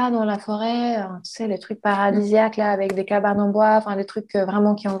on n'est pas dans la forêt, tu sais, les trucs paradisiaques là, avec des cabanes en bois, enfin, les trucs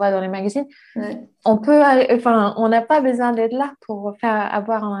vraiment qu'on voit dans les magazines, Ouais. on peut enfin, on n'a pas besoin d'être là pour faire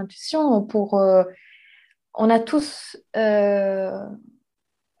avoir une intuition, on a tous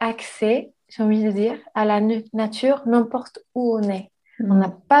accès, j'ai envie de dire, à la nature n'importe où on est. On n'a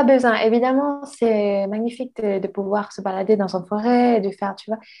Mm. pas besoin. Évidemment, c'est magnifique de pouvoir se balader dans une forêt, de faire, tu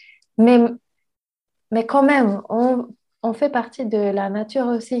vois. Mais, mais quand même, on fait partie de la nature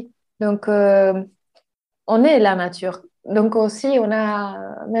aussi. Donc, on est la nature. Donc aussi,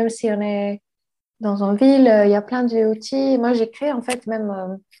 même si on est dans une ville, il y a plein d'outils. Moi, j'ai créé, en fait,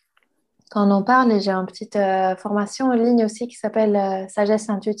 même quand on en parle, j'ai une petite formation en ligne aussi qui s'appelle Sagesse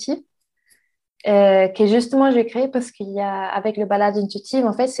intuitive. Que justement j'ai créé parce qu'il y a avec le balade intuitive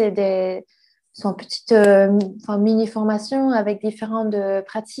en fait sont petites enfin, mini formations avec différentes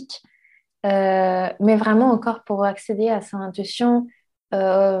pratiques mais vraiment encore pour accéder à sa intuition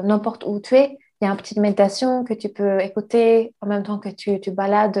n'importe où tu es il y a une petite méditation que tu peux écouter en même temps que tu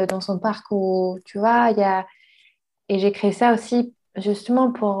balades dans son parc où tu vas et j'ai créé ça aussi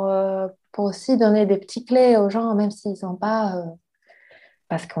justement pour aussi donner des petites clés aux gens même s'ils n'ont pas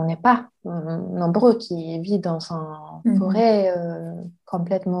parce qu'on n'est pas nombreux qui vivent dans une Mhm. forêt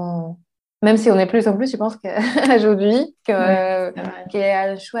complètement. Même si on est plus en plus, je pense qu'aujourd'hui, Ouais, c'est vrai. qu'il y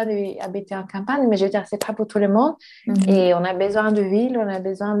a le choix d'habiter en campagne, mais je veux dire, c'est pas pour tout le monde. Mhm. Et on a besoin de ville, on a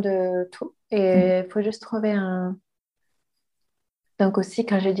besoin de tout. Mhm. Et il faut juste trouver un. Donc aussi,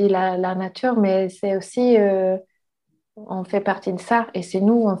 quand je dis la nature, mais c'est aussi, on fait partie de ça et c'est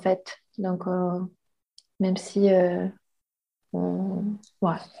nous en fait. Donc, même si,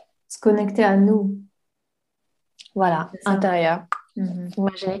 ouais, Se connecter à nous, voilà, c'est ça. intérieur. Mhm.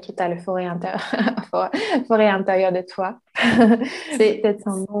 Imaginez que tu as le forêt intérieur, forêt intérieure de toi. C'est, Peut-être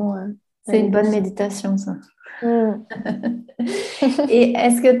un bon c'est une bonne méditation. méditation, ça. Mm. Et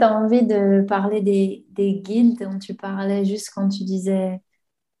est-ce que tu as envie de parler des guides dont tu parlais juste quand tu disais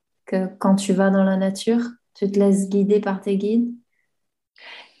que quand tu vas dans la nature, tu te laisses guider par tes guides?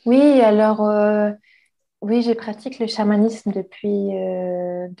 Oui, alors, oui, je pratique le chamanisme depuis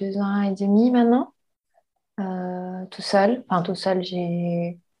 2 ans et demi maintenant, tout seul. Enfin, tout seul,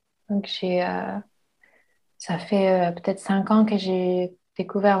 donc ça fait peut-être 5 ans que j'ai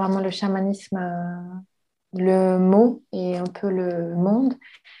découvert vraiment le chamanisme, le mot et un peu le monde.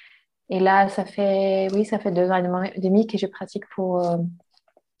 Et là, oui, ça fait 2 ans et demi que je pratique pour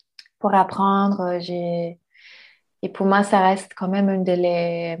apprendre. Et pour moi, ça reste quand même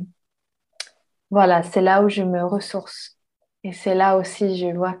une Voilà, c'est là où je me ressource. Et c'est là aussi, je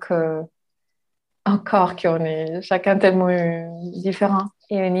vois encore qu'on est chacun tellement différent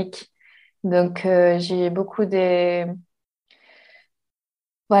et unique. Donc, j'ai beaucoup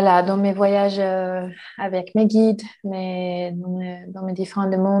Voilà, dans mes voyages avec mes guides, dans mes différents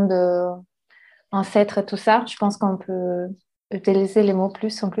mondes ancêtres, tout ça, je pense qu'on peut utiliser les mots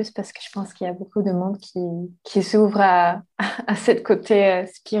plus en plus parce que je pense qu'il y a beaucoup de monde qui s'ouvre à ce côté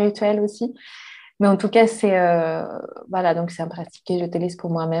spirituel aussi. Mais en tout cas, voilà, donc c'est un pratique que j'utilise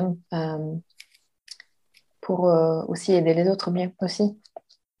pour moi-même, pour aussi aider les autres bien aussi.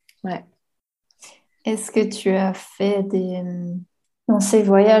 Ouais. Est-ce que tu as fait dans ces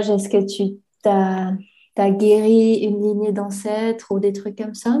voyages, est-ce que t'as guéri une lignée d'ancêtres ou des trucs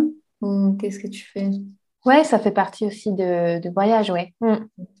comme ça? Ou qu'est-ce que tu fais? Ouais, ça fait partie aussi de voyage, ouais. Mm.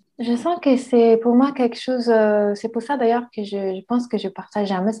 Je sens que c'est pour moi quelque chose, c'est pour ça d'ailleurs que je pense que je partage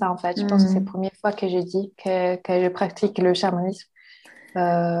jamais ça en fait. Je pense que c'est la Hmm. première fois que je dis que je pratique le chamanisme.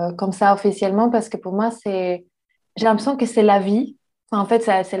 comme ça officiellement parce que pour moi, j'ai l'impression que c'est la vie. Enfin, en fait,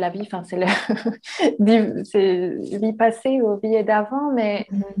 c'est la vie, enfin, c'est c'est vie passée ou vie d'avant, mais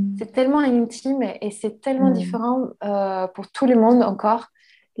Mhm. c'est tellement intime et c'est tellement Mhm. différent pour tout le monde encore.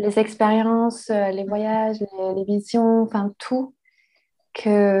 Les expériences, les voyages, les visions, enfin, tout.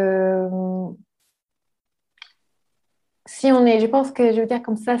 Que si on est, je pense que je veux dire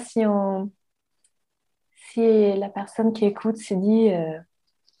comme ça, si la personne qui écoute se dit,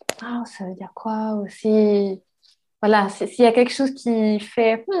 ah, ça veut dire quoi? Ou si, voilà, s'il y a quelque chose qui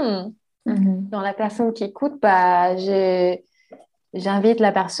fait, Mhm. dans la personne qui écoute, bah, j'invite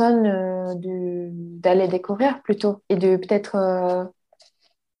la personne d'aller découvrir plutôt et de peut-être,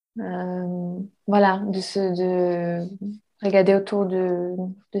 voilà, de regarder autour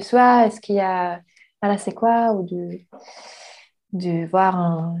de soi. Est-ce qu'il y a, voilà, c'est quoi? Ou de voir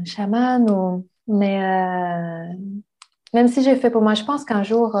un chaman. Mais même si j'ai fait pour moi, je pense qu'un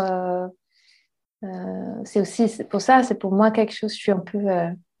jour, c'est aussi, c'est pour ça, c'est pour moi quelque chose, je suis un peu.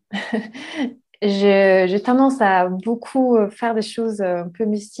 J'ai tendance à beaucoup faire des choses un peu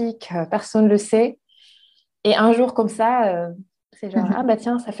mystiques, personne ne le sait. Et un jour comme ça, c'est genre, ah bah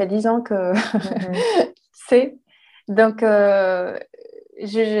tiens, ça fait 10 ans que Mhm. c'est. Donc,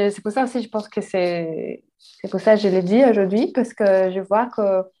 c'est pour ça aussi, je pense que c'est pour ça que je l'ai dit aujourd'hui, parce que je vois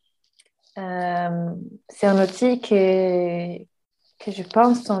que c'est un outil que je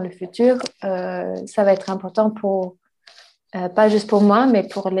pense dans le futur, ça va être important pour, pas juste pour moi, mais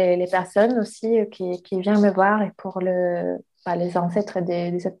pour les personnes aussi qui viennent me voir et pour les ancêtres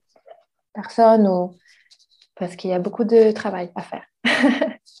des autres personnes, parce qu'il y a beaucoup de travail à faire.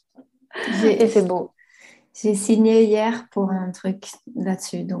 Et J'ai, c'est beau. j'ai signé hier pour un truc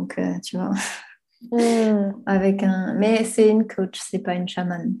là-dessus, donc tu vois, Hmm. mais c'est une coach, c'est pas une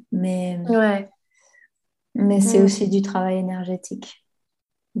chamane, Ouais. mais c'est Hmm. aussi du travail énergétique.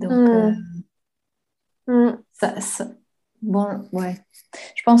 Donc, Hmm. Hmm. ça, bon, ouais.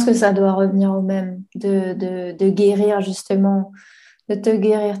 Je pense que ça doit revenir au même, de guérir justement, de te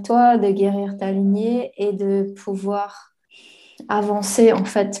guérir toi, de guérir ta lignée et de pouvoir avancer en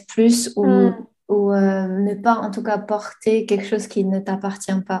fait plus Hmm. ou ne pas en tout cas porter quelque chose qui ne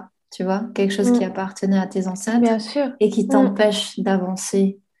t'appartient pas, tu vois, quelque chose qui Hmm. appartenait à tes ancêtres Bien sûr. et qui Hmm. t'empêche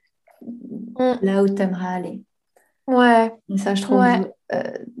d'avancer Hmm. là où tu aimerais aller. Ouais. Et ça, je Ouais. trouve,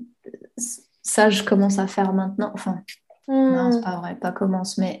 ça, je commence à faire maintenant. Enfin, non, c'est Hmm. pas vrai, pas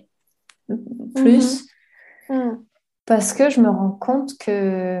commence, mais Mhm. plus Hmm. parce que je me rends compte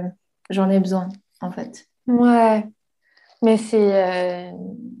que j'en ai besoin, en fait. Ouais. Mais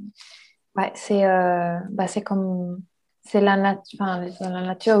ouais, c'est comme, c'est enfin, la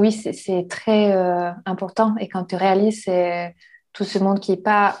nature, oui, c'est très important. Et quand tu réalises, c'est tout ce monde qui n'est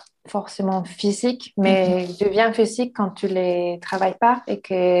pas forcément physique, mais devient physique quand tu les travailles pas et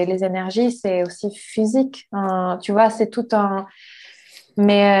que les énergies, c'est aussi physique. Tu vois, c'est tout un.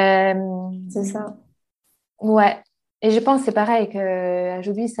 Mais C'est ça. ouais. Et je pense que c'est pareil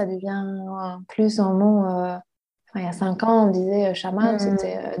qu'aujourd'hui, ça devient plus un mot. Enfin, il y a 5 ans, on disait chaman,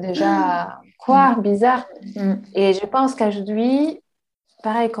 c'était Mm. déjà Mm. quoi, bizarre. Mm. Et je pense qu'aujourd'hui,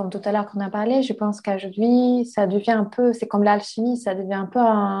 pareil comme tout à l'heure qu'on a parlé, je pense qu'aujourd'hui, ça devient un peu, c'est comme l'alchimie, ça devient un peu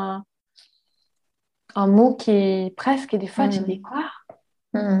un mot qui presque, des fois, tu dis Mm. quoi?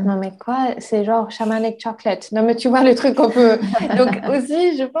 Non, Mm. mais quoi? C'est genre shamanic chocolate. Non, mais tu vois le truc qu'on peut. Donc,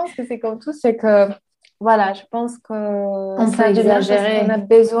 aussi, je pense que c'est comme tout, c'est que, voilà, je pense que On peut ça devient parce qu'on a exagérer.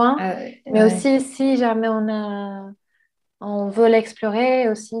 besoin, mais Ouais. aussi si jamais on veut l'explorer,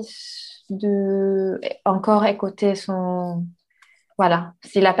 aussi de encore écouter son. Voilà,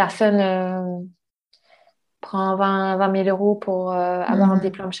 si la personne prend 20 000 € pour avoir un Mhm.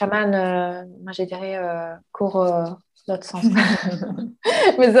 diplôme chaman, moi, je dirais cours l'autre sens.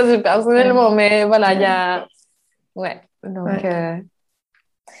 Mais ça, c'est Ouais. personnellement. Mais voilà, il y Ouais. a. Ouais, donc Ouais.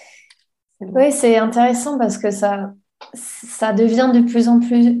 c'est bon. Oui, c'est intéressant parce que ça devient de plus en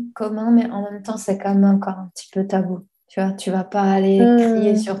plus commun, mais en même temps, c'est quand même encore un petit peu tabou. Tu vois, tu vas pas aller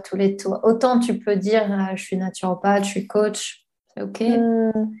crier Hmm, sur tous les toits. Autant tu peux dire, je suis naturopathe, je suis coach, c'est OK.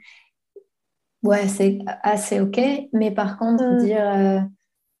 hmm, Ouais, c'est assez OK. Mais par contre, hmm, dire,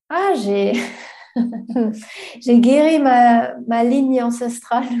 ah, hmm, j'ai guéri ma ligne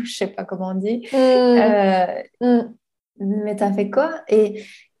ancestrale, je sais pas comment on dit. hmm, Euh, hmm, mais t'as fait quoi? Et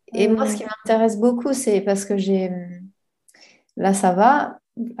moi, ce qui hmm, m'intéresse beaucoup, c'est parce que là, ça va,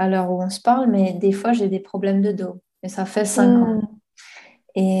 à l'heure où on se parle, mais des fois, j'ai des problèmes de dos. Et ça fait 5 ans. hmm,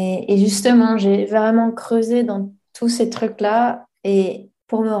 Et justement, j'ai vraiment creusé dans tous ces trucs-là et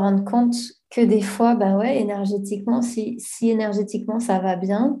pour me rendre compte que des fois, ben ouais, énergétiquement, si énergétiquement ça va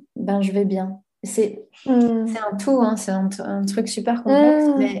bien, ben je vais bien. c'est un tout, hein, c'est un truc super complexe,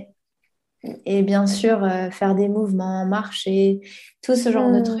 mais et bien sûr, faire des mouvements, marcher, tout ce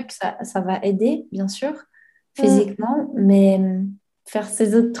genre de trucs, ça va aider, bien sûr, physiquement, mais faire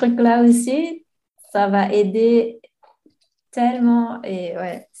ces autres trucs-là aussi, ça va aider tellement. Et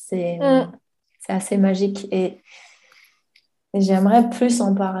ouais, c'est assez magique. Et j'aimerais plus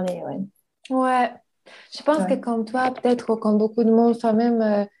en parler, ouais. Ouais, je pense que Ouais. comme toi, peut-être ou comme beaucoup de monde, enfin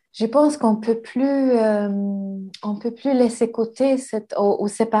même, je pense on peut plus laisser côté ou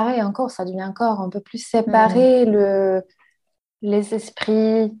séparer encore, ça devient encore, on peut plus Mm. séparer les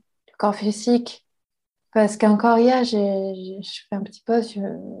esprits du corps physique. Parce qu'encore hier, je fais un petit post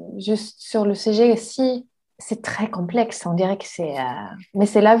juste sur le sujet. Si c'est très complexe, on dirait que mais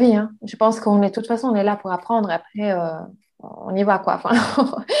c'est la vie, hein. Je pense qu'on est, de toute façon, on est là pour apprendre. Après, on y va, quoi. Enfin,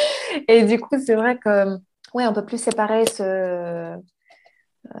 et du coup, c'est vrai que, ouais, on peut plus séparer ce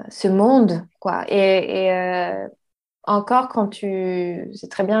monde, quoi. Encore quand c'est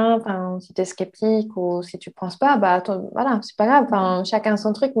très bien, enfin, si tu es sceptique ou si tu penses pas, bah, voilà, c'est pas grave. Enfin, chacun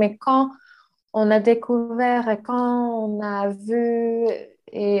son truc. Mais quand on a découvert et quand on a vu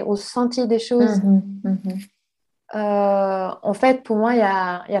et on senti des choses, Mhm, mhm. en fait, pour moi, il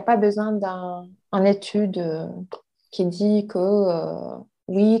y a pas besoin d'une étude qui dit que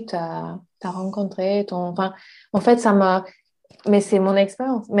oui, tu as rencontré ton... Enfin, en fait, ça m'a... Mais c'est mon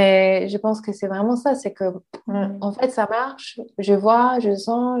expérience. Mais je pense que c'est vraiment ça, c'est que Ouais. en fait, ça marche. Je vois, je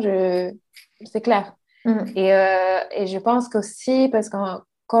sens, c'est clair. Mm. Et je pense qu'aussi, parce que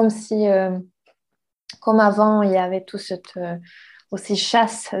comme si... comme avant, il y avait tout cette aussi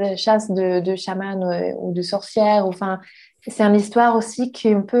chasse de chamans ou de sorcières. Enfin, c'est une histoire aussi qui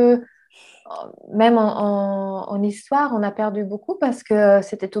un peu, même en histoire, on a perdu beaucoup parce que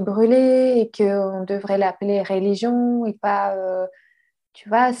c'était tout brûlé et qu'on devrait l'appeler religion et pas, tu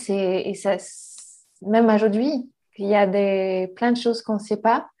vois, et ça, même aujourd'hui, il y a plein de choses qu'on ne sait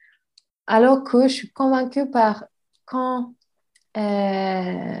pas, alors que je suis convaincue par quand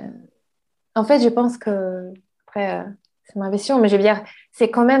euh, en fait, je pense que, après, c'est ma vision, mais je veux dire, c'est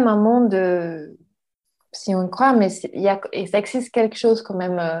quand même un monde, si on y croit, mais et ça existe quelque chose quand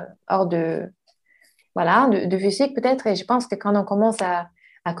même hors voilà, de physique peut-être. Et je pense que quand on commence à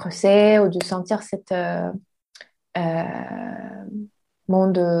creuser ou de sentir cette euh,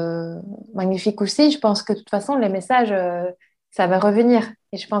 monde magnifique aussi, je pense que de toute façon, les messages, ça va revenir.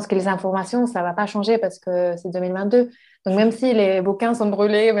 Et je pense que les informations, ça va pas changer parce que c'est 2022. Donc, même si les bouquins sont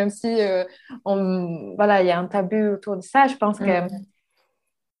brûlés, même si voilà, il y a un tabou autour de ça, je pense que Mm.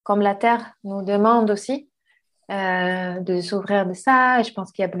 comme la Terre nous demande aussi de s'ouvrir de ça, et je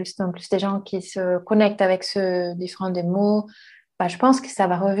pense qu'il y a plus en plus de gens qui se connectent avec ce différent des mots, bah, je pense que ça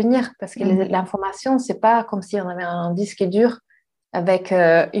va revenir parce que Mm. l'information, c'est pas comme si on avait un disque dur avec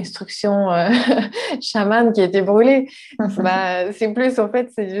instruction chamane qui était brûlée. Bah, c'est plus, en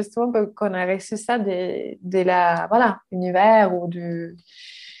fait, c'est justement qu'on a reçu ça de la, voilà, univers ou de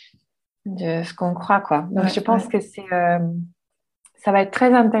ce qu'on croit, quoi. Donc, Ouais, je pense ouais. que ça va être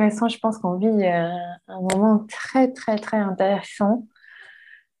très intéressant. Je pense qu'on vit un moment très, très, très intéressant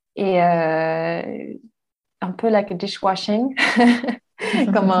et un peu like a dishwashing,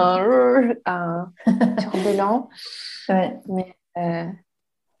 comme un turbulent. Ouais. Mais,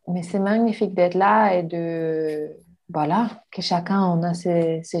 mais c'est magnifique d'être là et voilà, que chacun on a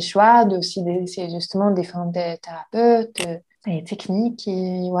ses choix, c'est justement différents thérapeutes et techniques,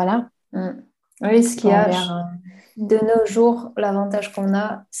 et voilà, Mm. Oui, ce qu'il y on a verra. de nos jours, l'avantage qu'on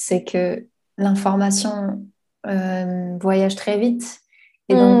a, c'est que l'information voyage très vite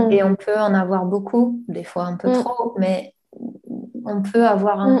et donc Mm, et on peut en avoir beaucoup, des fois un peu mm, trop, mais on peut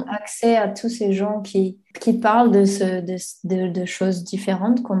avoir un mm. accès à tous ces gens qui parlent de choses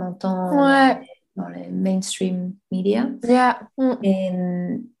différentes qu'on entend Ouais, dans les mainstream media. yeah, mm, Et,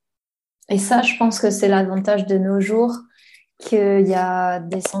 et ça, je pense que c'est l'avantage de nos jours qu'il y a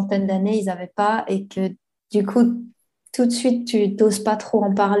des centaines d'années, ils n'avaient pas et que du coup, tout de suite, tu n'oses pas trop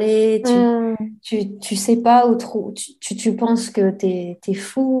en parler, mm, tu sais pas ou trop, tu penses que t'es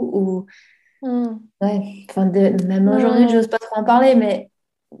fou ou... mm, Ouais, enfin, même aujourd'hui, mm, j'ose pas trop en parler, mais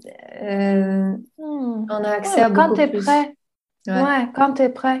euh, mm. on a Ouais, accès mais à quand beaucoup tu es plus. prêt, Ouais. ouais, quand tu es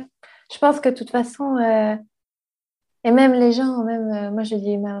prêt, je pense que de toute façon, et même les gens, même, moi je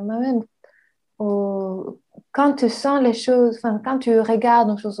dis moi-même, au- quand tu sens les choses, enfin, quand tu regardes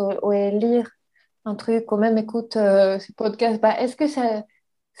une chose ou lire un truc ou même écoute ce podcast, bah, est-ce que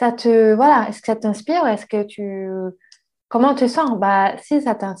ça te, voilà, est-ce que ça t'inspire? Est-ce que comment tu sens? Bah, si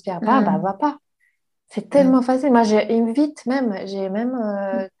ça t'inspire pas, bah, va Mm. pas. C'est Ouais. tellement facile. Moi, j'invite même, j'ai même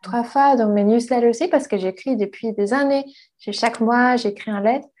 3 fois dans mes newsletters aussi parce que j'écris depuis des années. Chaque mois, j'écris un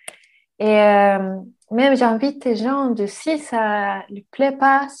lettre. Et même j'invite les gens de si ça ne plaît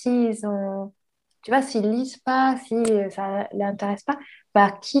pas, s'ils ont, tu vois, s'ils lisent pas, si ça ne les intéresse pas,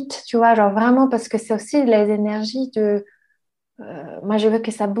 bah quitte, tu vois, genre vraiment parce que c'est aussi les énergies de, moi je veux que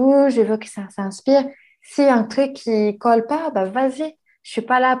ça bouge, je veux que ça s'inspire. Si un truc qui colle pas, bah vas-y. Je suis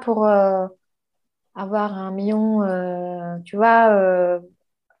pas là pour avoir 1 million, tu vois,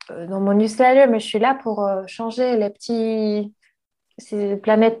 dans mon newsletter, mais je suis là pour changer les petits ces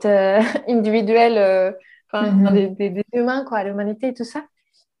planètes individuelles, enfin, Mhm. des humains, quoi, l'humanité et tout ça.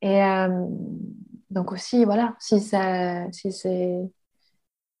 Et donc aussi, voilà, si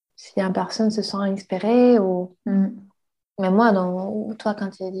une personne se sent inspirée ou Mhm. mais moi, ou toi, quand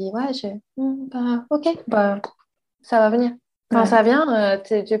tu dis, ouais, bah, ok, bah, ça va venir. Quand Ouais. ça vient,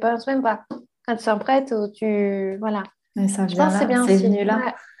 tu penses même pas. Quand tu sens prête, ou voilà. Mais ça Je vient pense que c'est là, bien c'est aussi. venu là.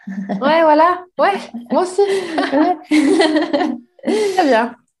 Ouais, ouais, voilà. Ouais, moi aussi. Ouais. Très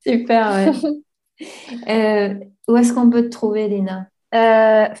bien. Super, ouais. Où est-ce qu'on peut te trouver, Lina?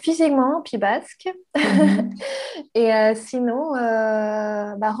 Physiquement, Pays Basque. Mhm. Et sinon,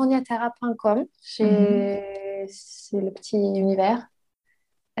 bah, roniatera.com, Mhm. c'est le petit univers.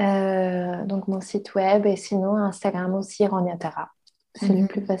 Donc mon site web et sinon Instagram aussi, Roniatera. C'est le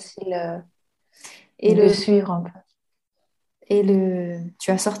plus Mhm. facile Et de le, suivre un peu.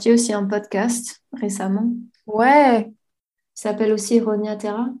 tu as sorti aussi un podcast récemment. Ouais, Il s'appelle aussi Ronia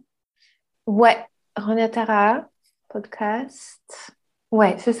Terra. ouais, Roniatera, podcast.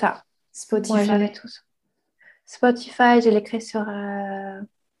 Ouais, c'est ça. Ouais, je Spotify. mets tous. Spotify, je l'écris sur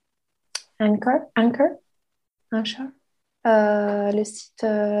Anchor, Anchor. Le site.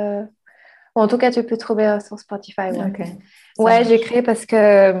 Bon, en tout cas, tu peux trouver sur Spotify, ouais. Ok, ça Ouais, j'ai marche. créé parce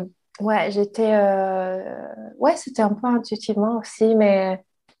que ouais, ouais, c'était un peu intuitivement aussi, mais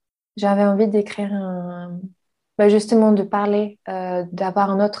j'avais envie d'écrire justement de parler, d'avoir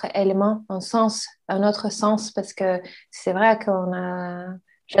un autre élément, un autre sens, parce que c'est vrai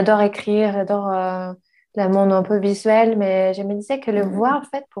j'adore écrire, j'adore le monde un peu visuel, mais je me disais que le voix, Mhm. en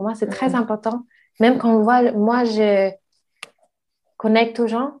fait, pour moi, c'est très Mhm. important. Même quand on voit, moi, je connecte aux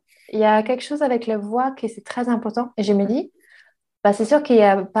gens, il y a quelque chose avec la voix qui c'est très important. Et je me dis, bah, c'est sûr qu'il y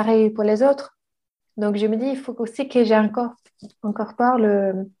a pareil pour les autres. Donc, je me dis, il faut aussi que incorpore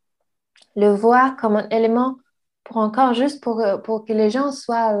le voix comme un élément pour encore juste pour que les gens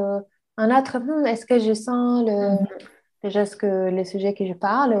soient un autre. Est-ce que je sens Mhm. déjà les sujets que je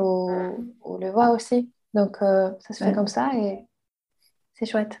parle ou le voix aussi? Donc, ça se fait comme Ouais, ça et c'est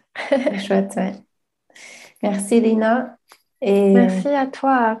chouette. c'est chouette, ouais. Merci, Lina, et Merci à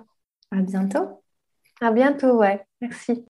toi. à bientôt. À bientôt, ouais. Merci.